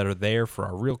ones that are there for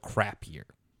a real crap year,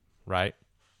 right?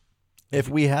 If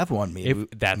we have one, maybe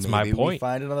That's my maybe we point.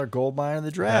 find another gold mine in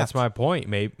the draft. That's my point.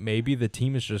 Maybe the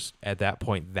team is just at that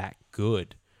point that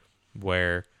good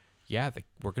where, we're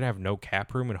going to have no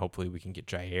cap room, and hopefully we can get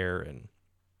Jair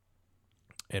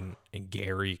and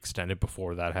Gary extended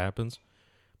before that happens.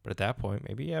 But at that point,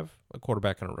 maybe you have a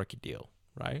quarterback on a rookie deal,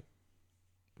 right?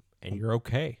 And you're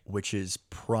okay. Which is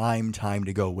prime time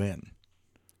to go win.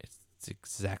 It's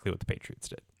exactly what the Patriots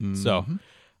did. Mm-hmm.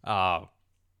 So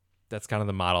that's kind of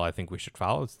the model I think we should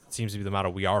follow. It seems to be the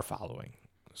model we are following.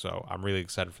 So I'm really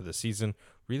excited for this season.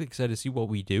 Really excited to see what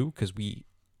we do because we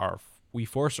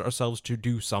forced ourselves to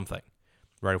do something,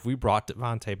 right? If we brought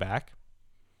Devontae back,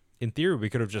 in theory, we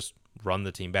could have just run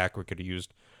the team back. We could have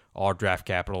used all our draft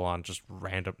capital on just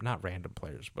not random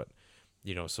players, but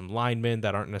some linemen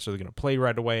that aren't necessarily going to play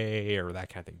right away or that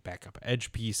kind of thing. Backup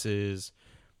edge pieces,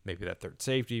 maybe that third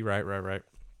safety. Right.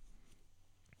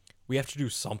 We have to do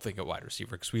something at wide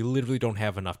receiver because we literally don't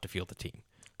have enough to field the team.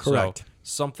 Correct. So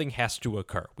something has to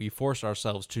occur. We forced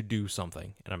ourselves to do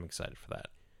something, and I'm excited for that.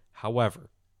 However,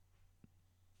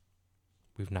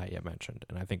 we've not yet mentioned,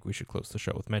 and I think we should close the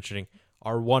show with mentioning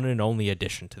our one and only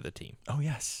addition to the team. Oh,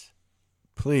 yes.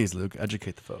 Please, Luke,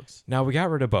 educate the folks. Now, we got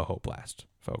rid of Boho Blast,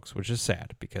 folks, which is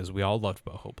sad because we all loved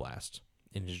Boho Blast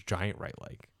in his giant right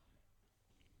leg.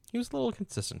 He was a little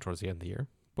inconsistent towards the end of the year,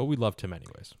 but we loved him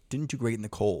anyways. Didn't do great in the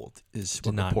cold, is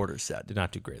what reporters said. Did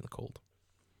not do great in the cold.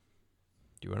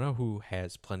 Do you want to know who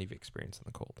has plenty of experience in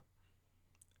the cold?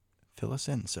 Fill us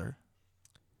in, sir.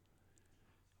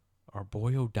 Our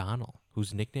boy O'Donnell,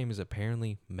 whose nickname is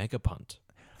apparently Megapunt,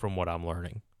 from what I'm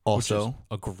learning. Also, which is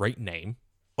a great name.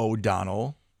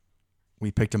 O'Donnell. We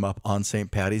picked him up on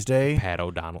St. Patty's Day. Pat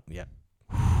O'Donnell. Yeah.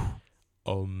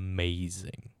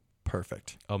 Amazing.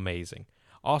 Perfect. Amazing.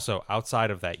 Also, outside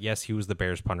of that, yes, he was the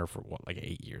Bears punter for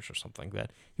 8 years or something like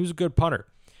that. He was a good punter.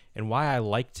 And why I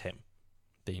liked him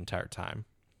the entire time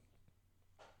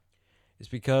is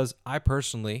because I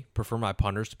personally prefer my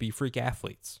punters to be freak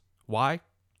athletes. Why?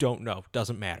 Don't know.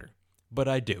 Doesn't matter. But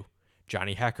I do.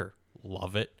 Johnny Hecker.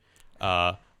 Love it.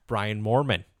 Brian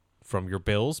Moorman from your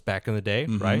Bills back in the day,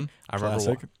 right? I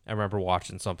remember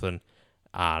watching something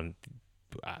on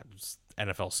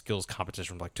NFL skills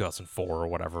competition from 2004 or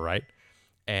whatever, right?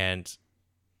 And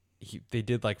they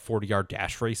did 40-yard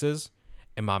dash races,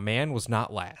 and my man was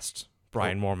not last.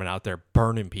 Brian Moorman out there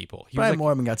burning people. Brian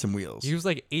Moorman got some wheels. He was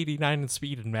 89 in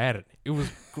speed in Madden. It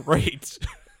was great.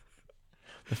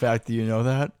 The fact that you know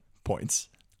that, points.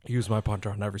 He was my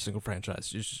punter on every single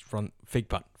franchise. You just run, fake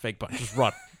punt, just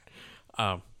run.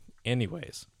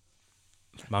 Anyways,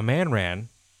 my man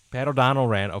Pat O'Donnell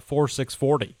ran a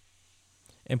 4.640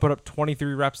 and put up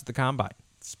 23 reps at the combine.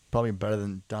 It's probably better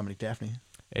than Dominic Daphne.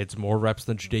 It's more reps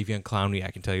than Jadeveon Clowney,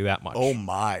 I can tell you that much. Oh,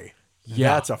 my.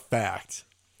 Yeah. That's a fact.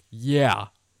 Yeah.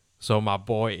 So my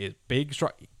boy is big.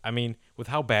 I mean, with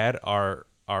how bad our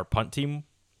punt team,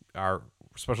 our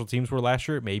special teams were last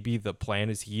year, maybe the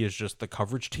plan is he is just the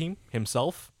coverage team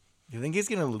himself. You think he's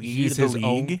going to lead the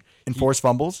league in forced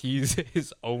fumbles? He's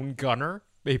his own gunner.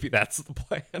 Maybe that's the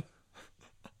plan.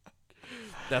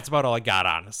 That's about all I got,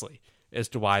 honestly, as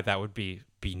to why that would be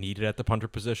needed at the punter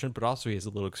position. But also he has a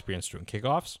little experience doing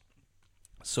kickoffs.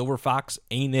 Silver Fox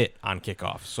ain't it on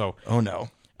kickoffs. So, oh, no.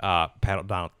 Pat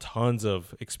O'Donnell, tons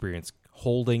of experience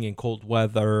holding in cold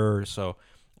weather. So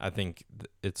I think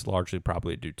it's largely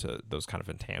probably due to those kind of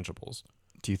intangibles.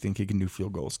 Do you think he can do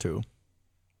field goals too?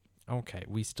 Okay,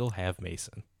 we still have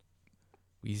Mason.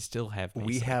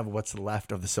 We have what's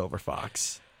left of the Silver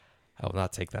Fox. I will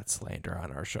not take that slander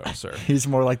on our show, sir. He's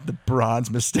more like the bronze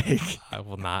mistake. I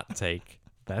will not take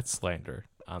that slander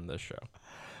on this show.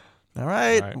 All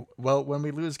right. Well, when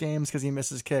we lose games because he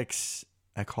misses kicks,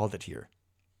 I called it here.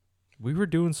 We were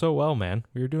doing so well, man.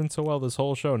 We were doing so well this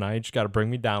whole show. Now you just got to bring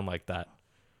me down like that.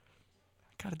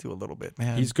 Got to do a little bit,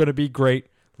 man. He's going to be great.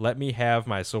 Let me have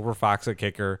my Silver Fox at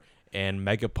kicker and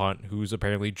Mega Punt, who's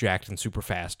apparently jacked and super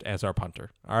fast, as our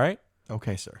punter. All right?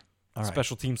 Okay, sir. All right.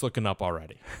 Special teams looking up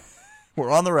already. We're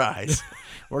on the rise.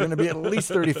 We're going to be at least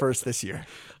 31st this year.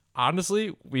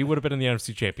 Honestly, we would have been in the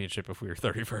NFC Championship if we were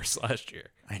 31st last year.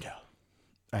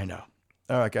 I know.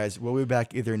 All right, guys. We'll be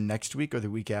back either next week or the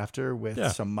week after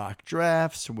with some mock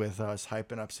drafts, with us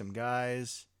hyping up some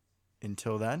guys.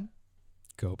 Until then,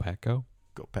 go Pack Go.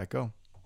 Go Pack Go.